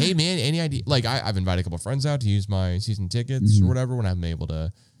like, hey man, any idea? Like I've invited a couple of friends out to use my season tickets or whatever when I'm able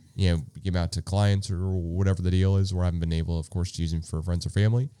to, give them out to clients or whatever the deal is, where I haven't been able, of course, to use them for friends or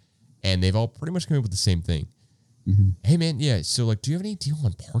family. And they've all pretty much come up with the same thing. Hey man, yeah. So like, do you have any deal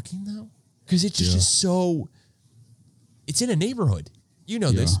on parking though? Because it's just so. It's in a neighborhood,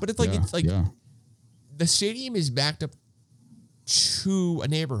 this, but it's like the stadium is backed up to a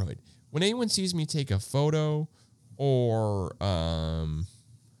neighborhood. When anyone sees me take a photo, or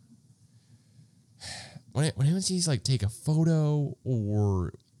when anyone sees take a photo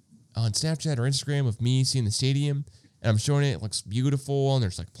or on Snapchat or Instagram of me seeing the stadium and I'm showing it looks beautiful and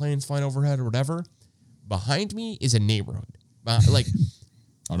there's planes flying overhead or whatever. Behind me is a neighborhood,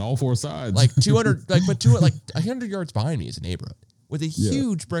 on all four sides, 200, 100 yards behind me is a neighborhood with a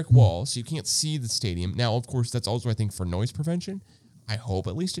huge brick wall, so you can't see the stadium. Now, of course, that's also I think for noise prevention. I hope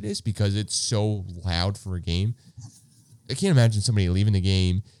at least it is because it's so loud for a game. I can't imagine somebody leaving the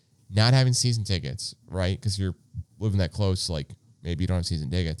game, not having season tickets, right? Because you're living that close, maybe you don't have season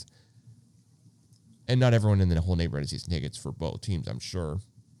tickets, and not everyone in the whole neighborhood has season tickets for both teams, I'm sure.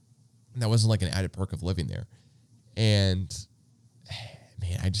 And that wasn't an added perk of living there. And,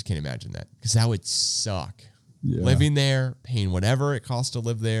 man, I just can't imagine that. Because that would suck. Yeah. Living there, paying whatever it costs to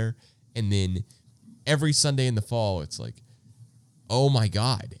live there, and then every Sunday in the fall, it's oh my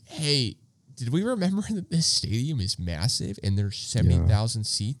God, hey, did we remember that this stadium is massive and there's 70,000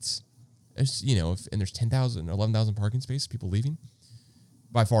 seats? And there's 10,000, 11,000 parking spaces, people leaving?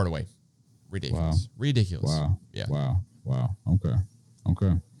 By far and away. Ridiculous. Wow. Ridiculous. Wow. Yeah. Wow.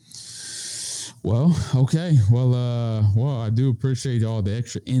 Okay. Well, okay. Well, I do appreciate all the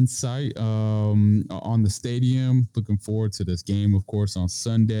extra insight on the stadium. Looking forward to this game, of course, on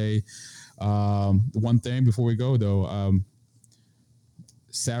Sunday. One thing before we go, though,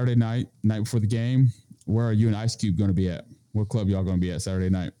 Saturday night before the game, where are you and Ice Cube going to be at? What club y'all going to be at Saturday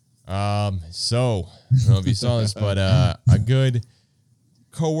night? So I don't know if you saw this, but a good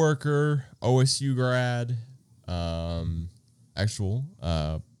coworker, OSU grad,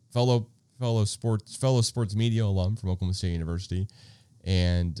 fellow sports media alum from Oklahoma State University,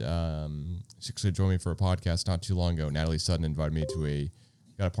 and she actually joined me for a podcast not too long ago. Natalie Sutton invited me to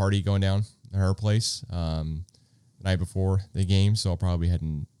got a party going down at her place the night before the game, so I'll probably be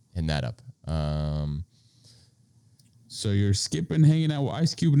heading that up. So you're skipping hanging out with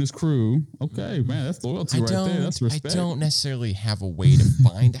Ice Cube and his crew. Okay, man, that's loyalty right there. That's respect. I don't necessarily have a way to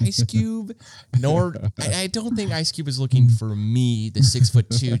find Ice Cube, nor I don't think Ice Cube is looking for me, the 6'2",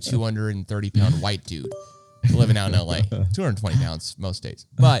 230-pound white dude living out in LA, 220 pounds most days.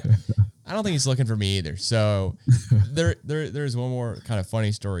 But I don't think he's looking for me either. So there's one more kind of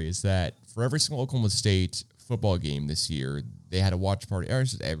funny story is that for every single Oklahoma State football game this year, they had a watch party. Or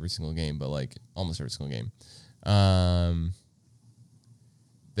just every single game, but almost every single game.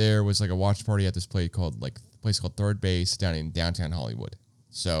 There was a watch party at this place called Third Base down in downtown Hollywood.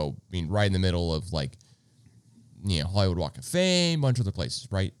 So being right in the middle of Hollywood Walk of Fame, a bunch of other places,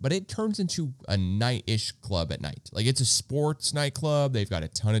 right? But it turns into a night-ish club at night. It's a sports nightclub. They've got a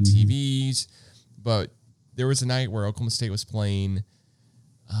ton of TVs. But there was a night where Oklahoma State was playing,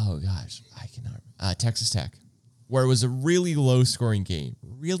 Texas Tech, where it was a really low-scoring game.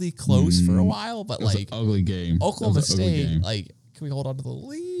 Really close for a while, but an ugly game. Oklahoma State, can we hold on to the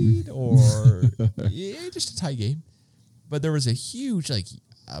lead or just a tie game? But there was a huge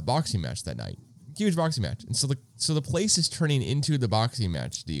boxing match that night, huge boxing match, and so the place is turning into the boxing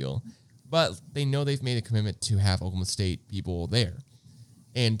match deal, but they know they've made a commitment to have Oklahoma State people there,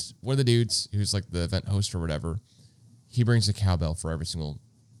 and one of the dudes who's the event host or whatever, he brings a cowbell for every single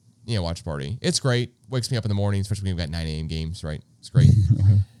watch party. It's great. Wakes me up in the morning, especially when we've got 9 a.m. games, right? It's great.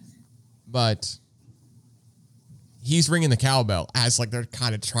 But he's ringing the cowbell as they're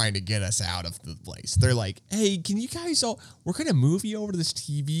kind of trying to get us out of the place. They're like, hey, can you guys we're going to move you over to this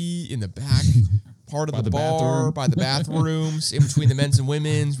TV in the back part of the bar, by the bathrooms, in between the men's and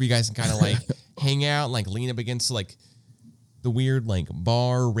women's, where you guys can kind of hang out, lean up against the weird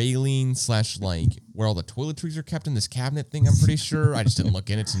bar railing / where all the toiletries are kept in this cabinet thing. I'm pretty sure. I just didn't look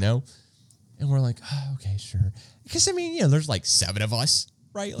in it to know. And we're like, oh, okay, sure. Because there's 7 of us,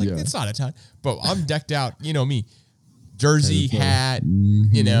 right? It's not a ton. But I'm decked out, me, jersey, hat,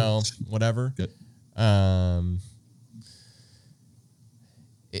 whatever. Good.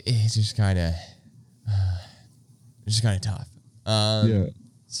 It's just kind of tough.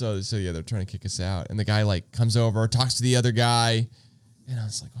 So yeah, they're trying to kick us out, and the guy like comes over, talks to the other guy, and I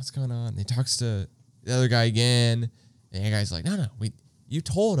was like, "What's going on?" And he talks to the other guy again, and the guy's like, "No, you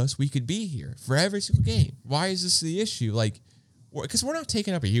told us we could be here for every single game. Why is this the issue? Like, because we're not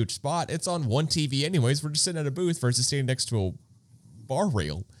taking up a huge spot. It's on one TV anyways. We're just sitting at a booth versus standing next to a bar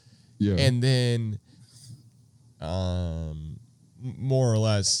rail." Yeah. And then, more or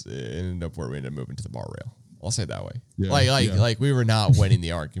less, it ended up where we ended up moving to the bar rail. I'll say it that way. Yeah, Like we were not winning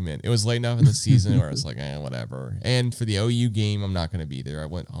the argument. It was late enough in the season where I was like, whatever. And for the OU game, I'm not going to be there. I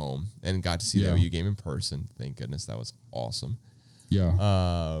went home and got to see the OU game in person. Thank goodness, that was awesome.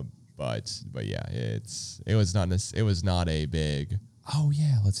 Yeah. But yeah, it was not a big, oh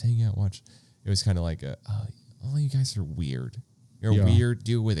yeah, let's hang out, watch. It was kind of like oh, you guys are weird. You're a weird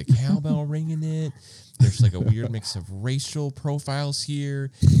dude with a cowbell ring in it. There's like a weird mix of racial profiles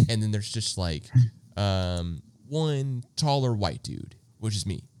here, and then there's just like one taller white dude, which is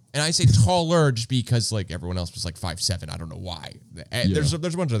me. And I say taller just because like everyone else was like 5'7". I don't know why. There's a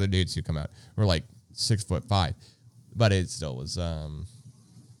bunch of other dudes who come out who are like 6'5", but it still was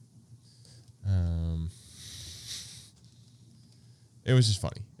it was just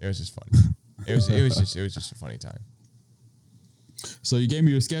funny. It was just funny. It was just a funny time. So you gave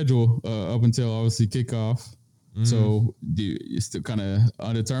me your schedule up until obviously kickoff. Mm-hmm. So you're still kind of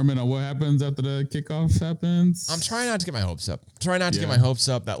undetermined on what happens after the kickoff happens? I'm trying not to get my hopes up. Get my hopes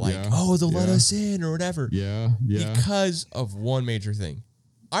up that like, they'll let us in or whatever. Yeah. Because of one major thing.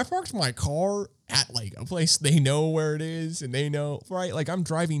 I parked my car at like a place they know where it is and they know, right? Like I'm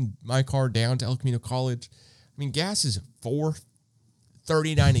driving my car down to El Camino College. I mean, gas is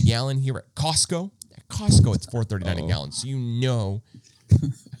 $4.39 a gallon here at Costco. At Costco, it's $4.39 a gallon. So you know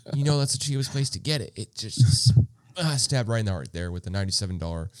that's the cheapest place to get it. It just stabbed right in the heart there with the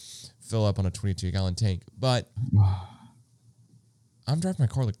 $97 fill up on a 22-gallon tank. But I'm driving my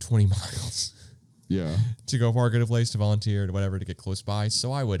car like 20 miles. Yeah. To go park at a place, to volunteer, to whatever, to get close by.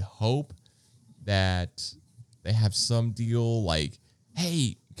 So I would hope that they have some deal like,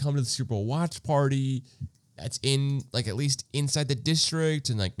 hey, come to the Super Bowl watch party. That's in like at least inside the district,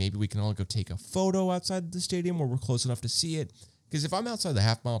 and like maybe we can all go take a photo outside the stadium where we're close enough to see it. Because if I'm outside the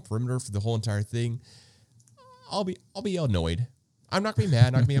half-mile perimeter for the whole entire thing, I'll be annoyed. I'm not gonna be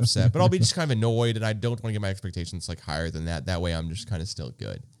mad, not gonna be upset, but I'll be just kind of annoyed, and I don't want to get my expectations like higher than that. That way, I'm just kind of still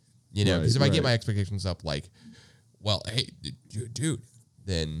good, you know. Because if I get my expectations up, like, well, hey, dude,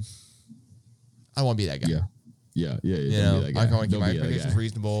 then I won't be that guy. Yeah. You know, I want to keep my expectations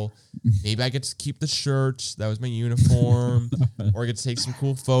reasonable. Maybe I get to keep the shirt. That was my uniform. Or I get to take some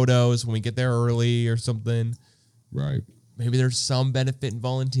cool photos when we get there early or something. Right. Maybe there's some benefit in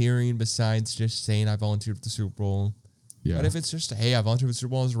volunteering besides just saying I volunteered for the Super Bowl. Yeah. But if it's just, hey, I volunteered for the Super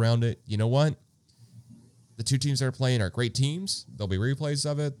Bowl, is around it, you know what? The two teams that are playing are great teams. There'll be replays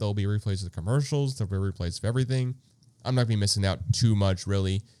of it. There'll be replays of the commercials. There'll be replays of everything. I'm not going to be missing out too much,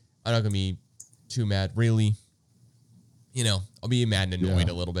 really. I'm not going to be too mad, really. You know, I'll be mad and annoyed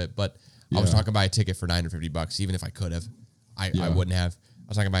a little bit, but I was talking about a ticket for $950, even if I could have. I wouldn't have. I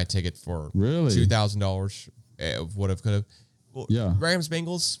was talking about a ticket for $2,000. Would have, could have. Well, Rams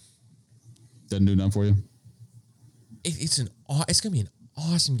Bengals. Doesn't do nothing for you. It's gonna be an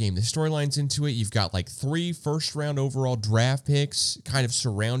awesome game. The storyline's into it. You've got like 3 first-round overall draft picks kind of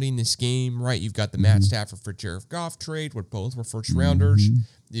surrounding this game, right? You've got the Matt Stafford for Jared Goff trade, where both were first-rounders.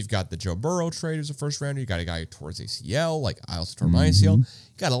 You've got the Joe Burrow trade as a first-rounder. You got a guy who tore his ACL, like I also tore my ACL. You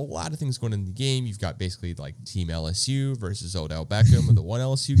got a lot of things going in the game. You've got basically like Team LSU versus Odell Beckham, the one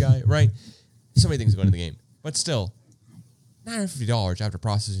LSU guy, right? So many things going in the game, but still, $950 after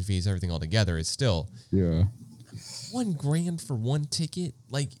processing fees, everything all together is still $1,000 for one ticket.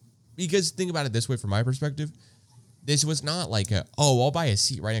 Like, because think about it this way, from my perspective, this was not like I'll buy a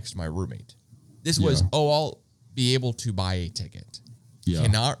seat right next to my roommate. This was, I'll be able to buy a ticket.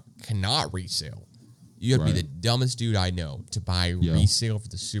 Cannot resale. You have to be the dumbest dude I know to buy resale for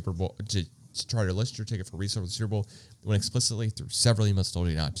the Super Bowl, to try to list your ticket for resale for the Super Bowl when explicitly through several emails told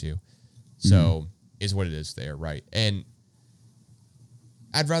you not to. So is what it is there, right? And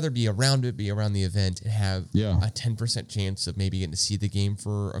I'd rather be around it, be around the event, and have a 10% chance of maybe getting to see the game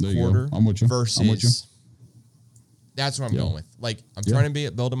for a quarter. I'm with you. Versus, that's what I'm going with. Like, I'm trying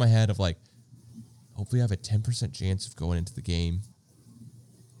to build in my head of like, hopefully I have a 10% chance of going into the game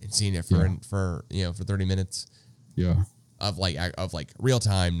and seeing it for 30 minutes. Yeah. Of like real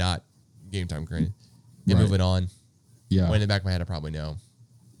time, not game time, granted. And moving on. Yeah. When in the back of my head, I probably know.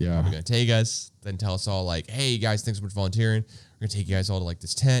 Yeah. Probably going to take us, then tell us all like, hey, you guys, thanks so much for volunteering. We're going to take you guys all to like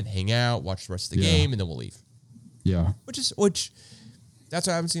this tent, hang out, watch the rest of the game, and then we'll leave. Yeah. Which that's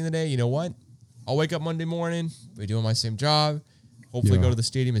what I haven't seen today. You know what? I'll wake up Monday morning, be doing my same job, hopefully go to the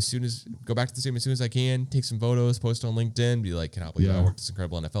stadium go back to the stadium as soon as I can, take some photos, post on LinkedIn, be like, cannot believe I worked this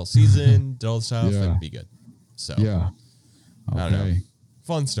incredible NFL season, did all the stuff, and be good. So, okay. I don't know.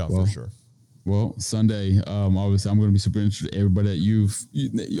 Fun stuff for sure. Well, Sunday, obviously, I'm going to be super interested. Everybody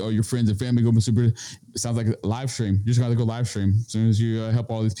that all your friends and family going to be super. It sounds like a live stream. You're just going to go live stream as soon as you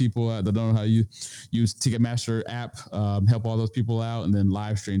help all these people that don't know how you use Ticketmaster app. Help all those people out, and then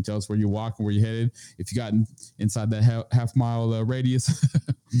live stream. Tell us where you're walking, where you're headed. If you got inside that half mile radius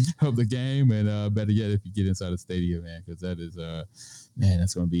of the game, and better yet, if you get inside the stadium, man, because that is man,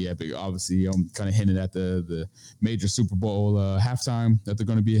 that's going to be epic. Obviously, I'm kind of hinting at the major Super Bowl halftime that they're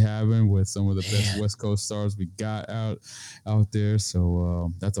going to be having with some of the best West Coast stars we got out there.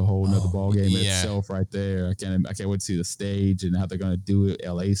 So that's a whole nother ball game itself right there. I can't wait to see the stage and how they're going to do it,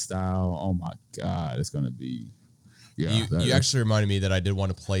 LA style. Oh my God, it's going to be. Yeah, you actually reminded me that I did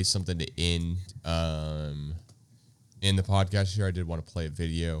want to play something to end in the podcast here. I did want to play a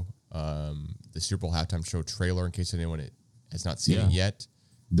video, the Super Bowl halftime show trailer, in case anyone has not seen it yet.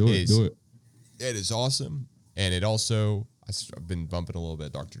 Do it. It is awesome. And it also, I've been bumping a little bit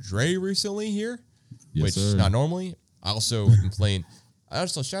of Dr. Dre recently here, which is not normally. I also am playing,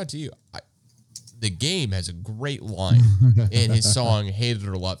 shout out to you. The Game has a great line in his song, Hate It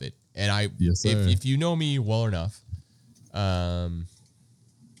or Love It. And if you know me well enough,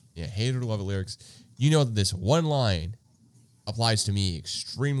 Hate It or Love It lyrics, you know that this one line applies to me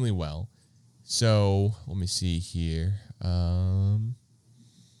extremely well. So let me see here.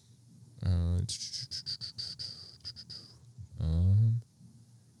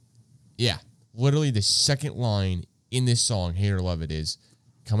 Literally the second line in this song, Hate It or Love It, is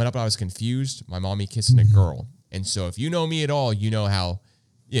coming up. I was confused. My mommy kissing a girl. And so if you know me at all, you know how,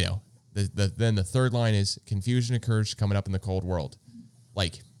 then the third line is confusion occurs coming up in the cold world.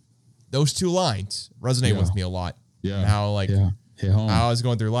 Like those two lines resonate with me a lot. Yeah. And how how I was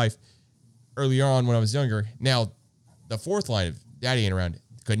going through life earlier on when I was younger. Now, the fourth line of Daddy Ain't Around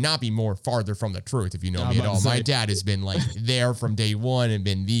could not be more farther from the truth if you know me at all. My dad has been there from day one and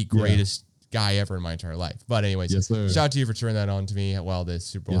been the greatest guy ever in my entire life. But anyways, shout out to you for turning that on to me while the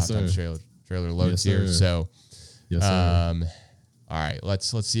Super Bowl halftime trailer loads here. So, all right,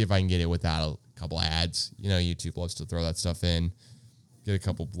 let's see if I can get it without a couple ads. YouTube loves to throw that stuff in. Get a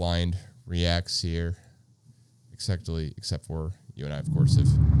couple blind reacts here. Except for you and I, of course, have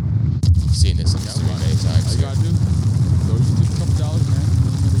seen this many times. All you gotta do, throw YouTube a couple dollars, man.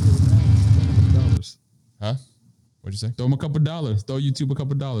 Huh? What'd you say? Throw them a couple dollars. Throw YouTube a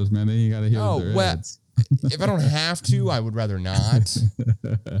couple dollars, man. Then you gotta hear their ads. If I don't have to, I would rather not.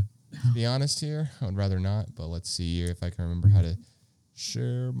 To be honest here, I would rather not. But let's see here if I can remember how to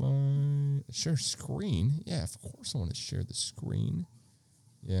share screen. Yeah, of course I want to share the screen.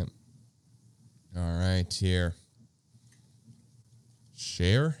 Yeah. All right, here.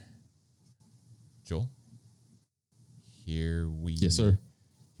 Share. Joel. Here we Here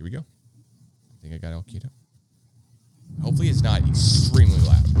we go. I think I got it all keyed up. Hopefully it's not extremely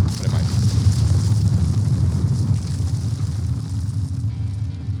loud, but it might be.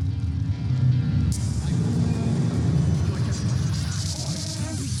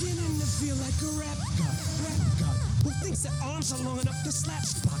 I'm beginning to feel like a rap god who thinks that arms are long enough to slap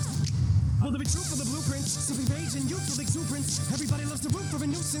spots. Will there be truth for the blueprints? Simply rage and youthful exuberance. Everybody loves to root for a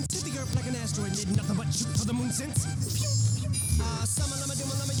nuisance. Hit the earth like an asteroid, did nothing but shoot for the moon since. Summon, I'm a doom,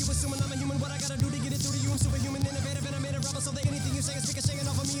 you assuming I'm a human. What I gotta do to get it through to you? I'm superhuman, innovative, and I made a rubber so that anything you say is speaking, shaking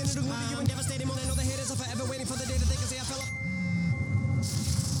off of me and it'll glue to you and devastating. More than know the haters are forever waiting for the day that they can say I fell off.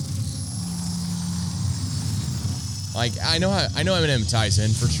 I know Eminem ties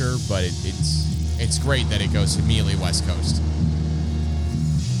in for sure, but it's great that it goes immediately West Coast.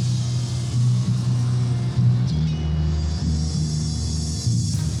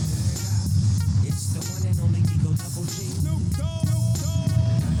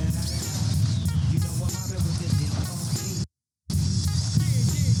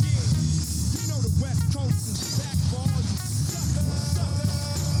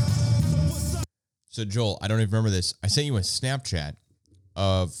 So Joel, I don't even remember this. I sent you a Snapchat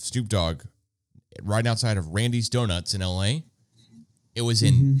of Snoop Dogg right outside of Randy's Donuts in LA. It was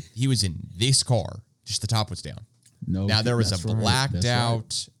he was in this car, just the top was down. Now there was a blacked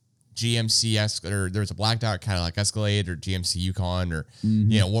out GMC Escalade, or there was a blacked out kind of like Escalade or GMC Yukon or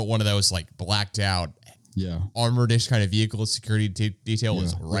one of those like blacked out armored-ish kind of vehicle. Security detail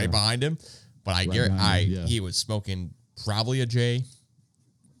was right behind him, but he was smoking probably a J.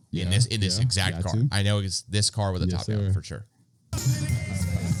 In this exact car. I know it's this car with a top down for sure.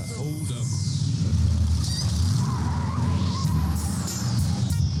 Hold up.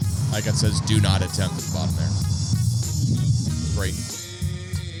 Like it says, do not attempt at the bottom there. great.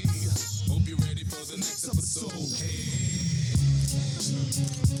 Hope you're ready for the next episode.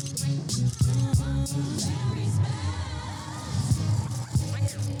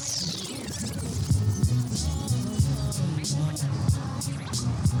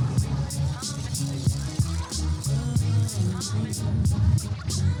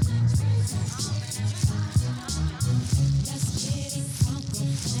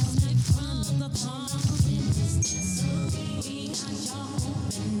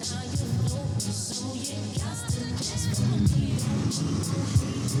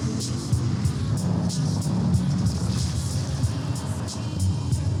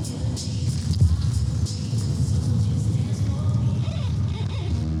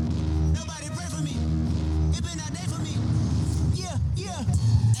 Nobody pray for me. It been a day for me. Yeah, yeah.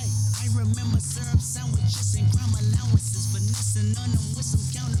 Hey, I remember syrup sandwiches and crime allowances. Finessing on them with some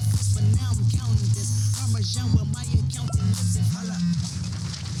counterfeits, but now I'm counting this. Parmesan with my accountant lips and holla.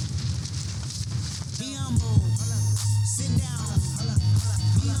 Be humble. Sit down.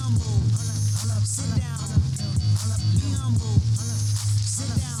 Be humble. Sit down. Be humble.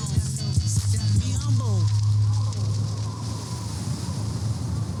 Sit down. Be humble.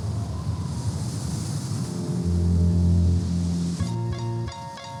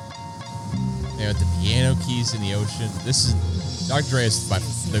 You know, the piano keys in the ocean. This is Dr. Dre is by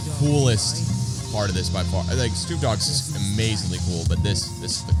the coolest part of this by far. Like Snoop Dogg's is amazingly cool, but this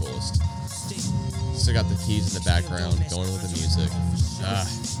is the coolest. Still got the keys in the background, going with the music.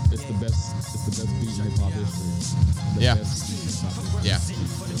 It's the best beat in hip hop history. Yeah. Best beat in hip-hop history. Yeah.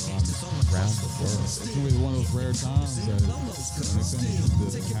 Around the world. It's really one of those rare times that when it comes to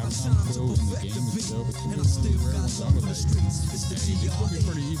the halftime show in the game itself, it's gonna be one of those rare ones. I'm like, hey, it's gonna be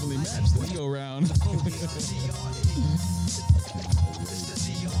pretty evenly matched this go round. The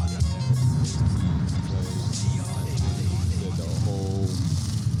whole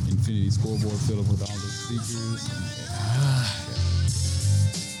infinity scoreboard filled up with all the speakers.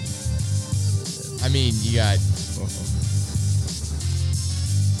 I mean, you got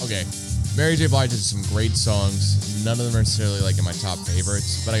okay. Mary J. Blige has some great songs. None of them are necessarily like in my top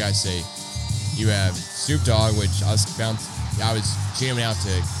favorites, but I gotta say, you have Snoop Dogg, which I was jamming out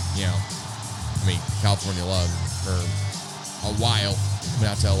to, California Love for a while, coming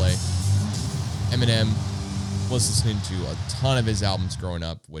out to LA. Eminem, was listening to a ton of his albums growing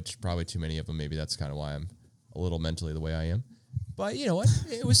up, which probably too many of them. Maybe that's kind of why I'm a little mentally the way I am. But you know what?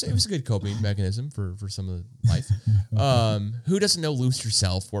 It was a good coping mechanism for some of the life. Who doesn't know Lose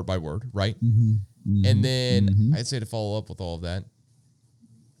Yourself word by word, right? And then I'd say to follow up with all of that,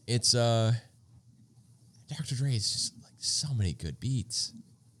 it's Dr. Dre is just like so many good beats.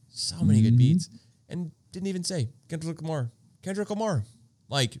 So many good beats. And didn't even say Kendrick Lamar.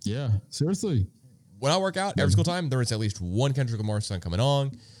 Like, Yeah, seriously. when I work out every single time, there is at least one Kendrick Lamar song coming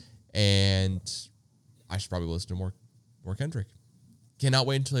on, and I should probably listen to more Kendrick. Cannot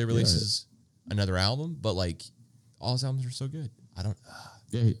wait until he releases another album, but like all his albums are so good. I don't.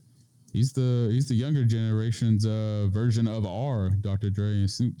 Yeah, he's the younger generation's version of our Dr. Dre and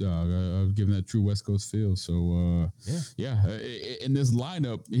Snoop Dogg. I've given that true West Coast feel. So in this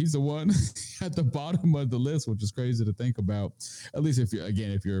lineup, he's the one at the bottom of the list, which is crazy to think about. At least if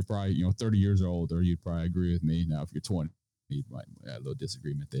you're probably 30 years old, or you'd probably agree with me. Now, if you're 20, you might have a little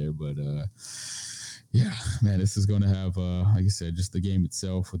disagreement there, but. Yeah, man, this is going to have, like I said, just the game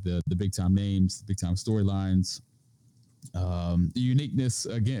itself with the big time names, the big time storylines, the uniqueness.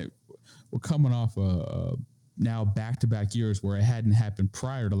 Again, we're coming off now back-to-back years where it hadn't happened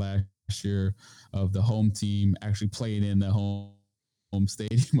prior to last year of the home team actually playing in the home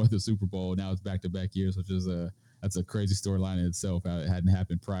stadium of the Super Bowl. Now it's back-to-back years, which is that's a crazy storyline in itself. It hadn't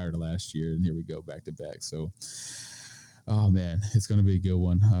happened prior to last year, and here we go back-to-back. So, oh man, it's going to be a good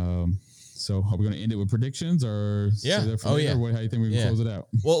one. So are we going to end it with predictions or Yeah. Or how do you think we can close it out?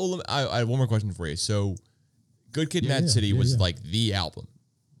 Well, I have one more question for you. So, Good Kid, Mad City was like the album.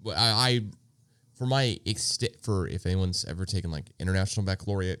 I for my for if anyone's ever taken like International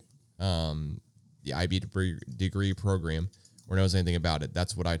Baccalaureate, the IB degree program, or knows anything about it,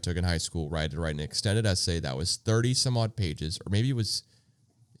 that's what I took in high school. Right, to write an extended essay that was 30 some odd pages, or maybe it was.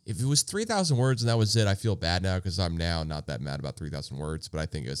 If it was 3,000 words and that was it, I feel bad now because I'm now not that mad about 3,000 words. But I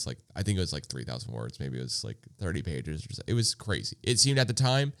think it was like 3,000 words. Maybe it was like 30 pages. It was crazy. It seemed at the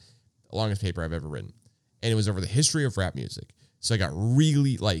time the longest paper I've ever written, and it was over the history of rap music. So I got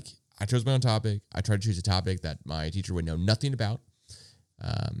really I chose my own topic. I tried to choose a topic that my teacher would know nothing about.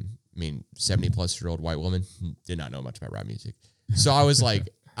 70-plus-year-old white woman did not know much about rap music. So I was like,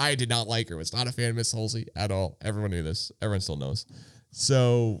 I did not like her. Was not a fan of Miss Halsey at all. Everyone knew this. Everyone still knows.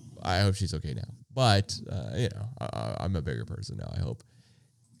 So I hope she's okay now. But I'm a bigger person now, I hope.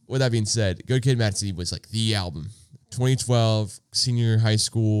 With that being said, Good Kid, Mad City was like the album. 2012, senior year of high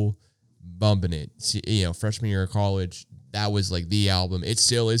school, bumping it. Freshman year of college, that was like the album. It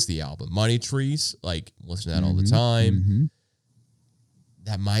still is the album. Money Trees, like listen to that all the time. Mm-hmm.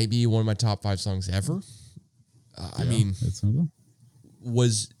 That might be one of my top 5 songs ever. I mean,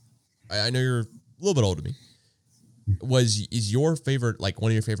 I know you're a little bit older than me. Is your favorite, like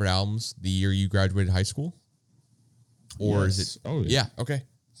one of your favorite albums, the year you graduated high school? Or is it? Oh, yeah. Okay.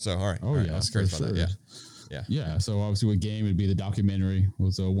 So, all right. Oh, all right. yeah. I was curious about that. Yeah. Yeah. So obviously with Game, it'd be the documentary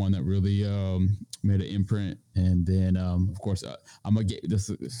was one that really made an imprint. And then, of course, I'm a this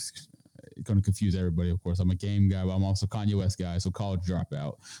is going to confuse everybody. Of course, I'm a Game guy, but I'm also Kanye West guy. So College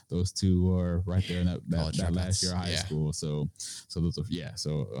Dropout, those two are right there in that last year of high school. So those are,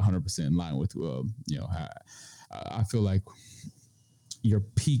 so 100% in line with, I feel like your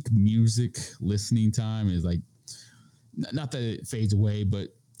peak music listening time is like, not that it fades away, but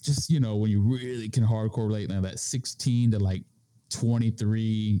just, when you really can hardcore relate now that 16 to like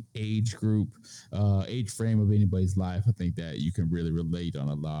 23 age group, age frame of anybody's life, I think that you can really relate on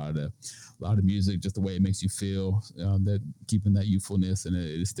a lot of music, just the way it makes you feel, that keeping that youthfulness and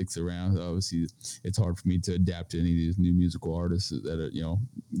it sticks around. Obviously, it's hard for me to adapt to any of these new musical artists that are,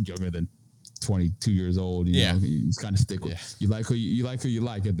 younger than 22 years old. You know, you just kind of stick with you like who you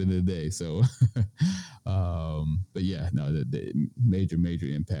like at the end of the day. So, but yeah, no, the major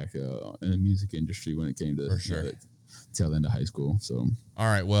impact in the music industry when it came to the tail end of high school. So, all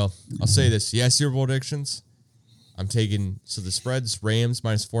right, well, I'll say this: Super Bowl predictions. I'm taking the spread's Rams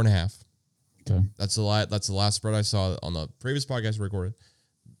minus 4.5. Okay, that's the last spread I saw on the previous podcast we recorded.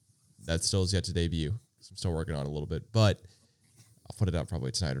 That still is yet to debut. So I'm still working on it a little bit, but I'll put it out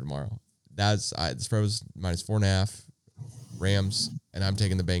probably tonight or tomorrow. The spread was minus 4.5 Rams, and I'm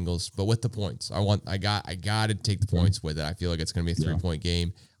taking the Bengals, but with the points. I got to take the points with it. I feel like it's going to be a 3-point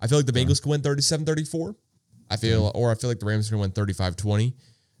game. I feel like the Bengals can win 37-34. I feel like the Rams are going to win 35-20.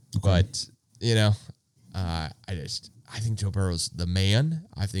 But I think Joe Burrow's the man.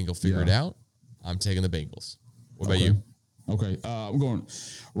 I think he'll figure it out. I'm taking the Bengals. What about you? Okay, I'm going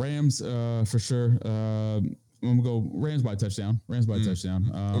Rams for sure. I'm gonna go Rams by touchdown.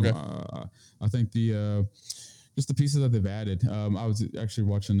 Okay. I think just the pieces that they've added. I was actually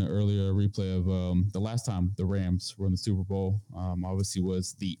watching the earlier replay of the last time the Rams were in the Super Bowl. Obviously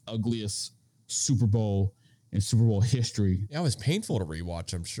was the ugliest Super Bowl in Super Bowl history. Yeah, it was painful to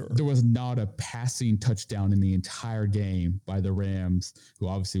rewatch, I'm sure. There was not a passing touchdown in the entire game by the Rams, who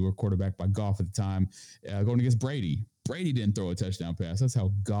obviously were quarterbacked by Goff at the time, going against Brady. Brady didn't throw a touchdown pass. That's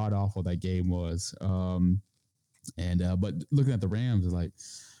how god awful that game was. But looking at the Rams,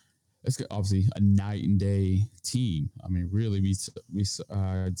 it's obviously a night and day team. I mean, really, it's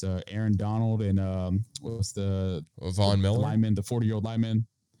Aaron Donald and what's the Von Miller lineman, the 40-year-old lineman.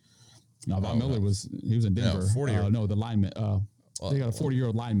 No, Von Miller was in Denver. The lineman. They got a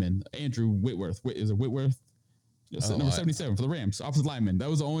 40-year-old lineman, Andrew Whitworth. Is it Whitworth? Number 77 for the Rams, offensive lineman. That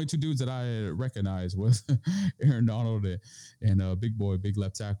was the only two dudes that I recognized was Aaron Donald and big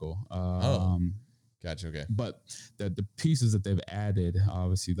left tackle. Gotcha. Okay. But the pieces that they've added,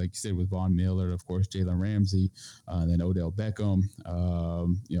 obviously, like you said, with Von Miller, of course, Jalen Ramsey, then Odell Beckham.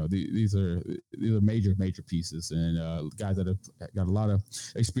 These are major pieces and guys that have got a lot of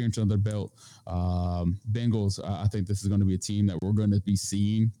experience on their belt. Bengals, I think this is going to be a team that we're going to be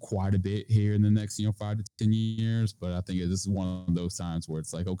seeing quite a bit here in the next 5 to 10 years. But I think this is one of those times where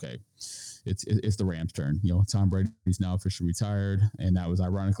it's like, okay, it's the Rams' turn. Tom Brady's now officially retired, and that was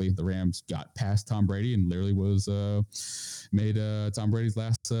ironically the Rams got past Tom Brady and literally was made Tom Brady's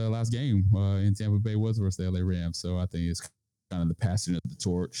last game in Tampa Bay was versus the LA Rams. So I think it's kind of the passing of the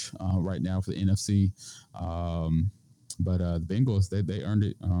torch right now for the NFC. But the Bengals, they earned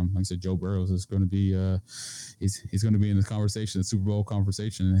it. Like I said, Joe Burrow is going to be he's going to be in the conversation, the Super Bowl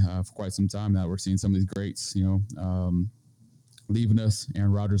conversation for quite some time now. We're seeing some of these greats, leaving us.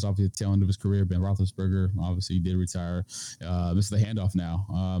 Aaron Rodgers, obviously, at the tail end of his career. Ben Roethlisberger, obviously, did retire. This is the handoff now.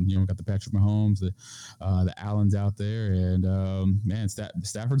 We got the Patrick Mahomes, the Allens out there, and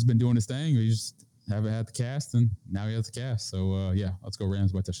Stafford's been doing his thing. We just haven't had the cast, and now he has the cast. So let's go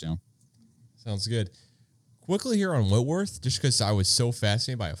Rams by touchdown. Sounds good. Quickly here on Whitworth, just because I was so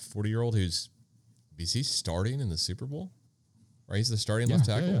fascinated by a 40-year-old is he starting in the Super Bowl? Right, he's the starting left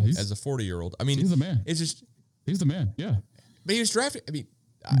tackle as a 40-year-old. I mean, he's the man. He's the man. Yeah. But he was drafted. I mean,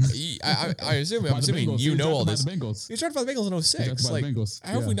 I'm assuming Bengals. you know all this. He was drafted by the Bengals in 06.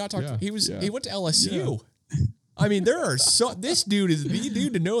 How have we not talked? He went to LSU. Yeah. I mean, this dude is the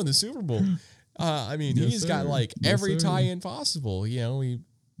dude to know in the Super Bowl. He's got every tie-in possible. He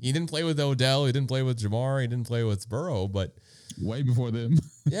He didn't play with Odell. He didn't play with Jamar. He didn't play with Burrow. But way before them.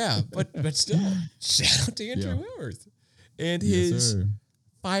 yeah, but still, shout out to Andrew Whitworth and his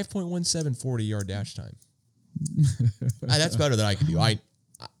 5.17 40-yard dash time. That's better than I can do.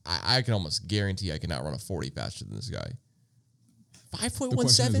 I can almost guarantee I cannot run a 40 faster than this guy.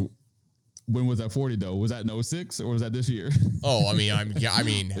 5.17. When was that 40 though? Was that in 06 or was that this year? Oh, I mean,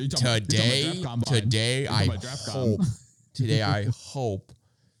 today I hope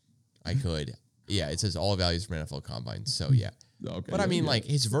I could. Yeah, it says all values from NFL Combine. So yeah. Okay, but I mean, like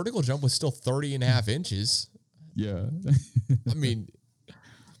his vertical jump was still 30.5 inches. Yeah. I mean,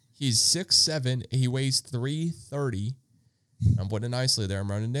 he's 6'7". He weighs 330. I'm putting it nicely there. I'm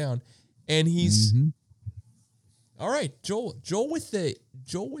running down, and he's all right. Joel with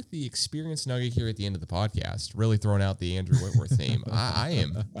the experience nugget here at the end of the podcast, really throwing out the Andrew Whitworth theme. I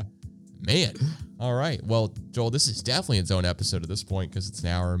am, man. All right. Well, Joel, this is definitely its own episode at this point because it's an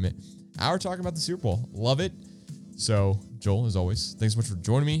hour talking about the Super Bowl. Love it. So, Joel, as always, thanks so much for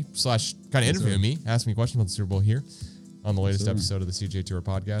joining me / kind of interviewing me, asking me questions about the Super Bowl here on the latest episode of the CJ Tour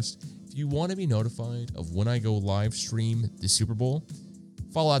podcast. If you want to be notified of when I go live stream the Super Bowl,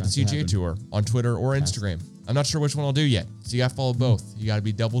 follow out the CJ Tour on Twitter or Instagram. I'm not sure which one I'll do yet, so you got to follow both. You got to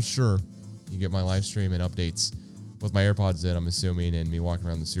be double sure you get my live stream and updates with my AirPods in, I'm assuming, and me walking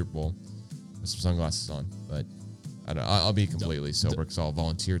around the Super Bowl with some sunglasses on. But I'll be completely sober because I'll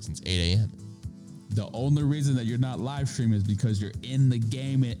volunteered since 8 a.m. The only reason that you're not live streaming is because you're in the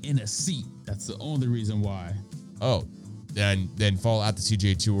game and in a seat. That's the only reason why. Oh, then follow out the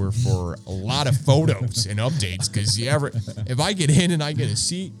CJ Tour for a lot of photos and updates. Because if I get in and I get a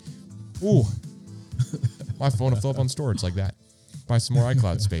seat, ooh, my phone will fill up on storage like that. Buy some more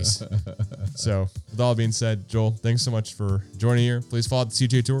iCloud space. So, with all being said, Joel, thanks so much for joining here. Please follow the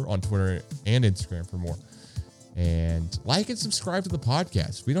CJ Tour on Twitter and Instagram for more. And like and subscribe to the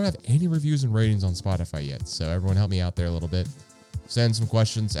podcast. We don't have any reviews and ratings on Spotify yet, so everyone help me out there a little bit. Send some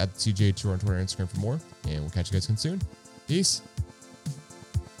questions at the CJ Tour on Twitter and Instagram for more, and we'll catch you guys again soon. Peace.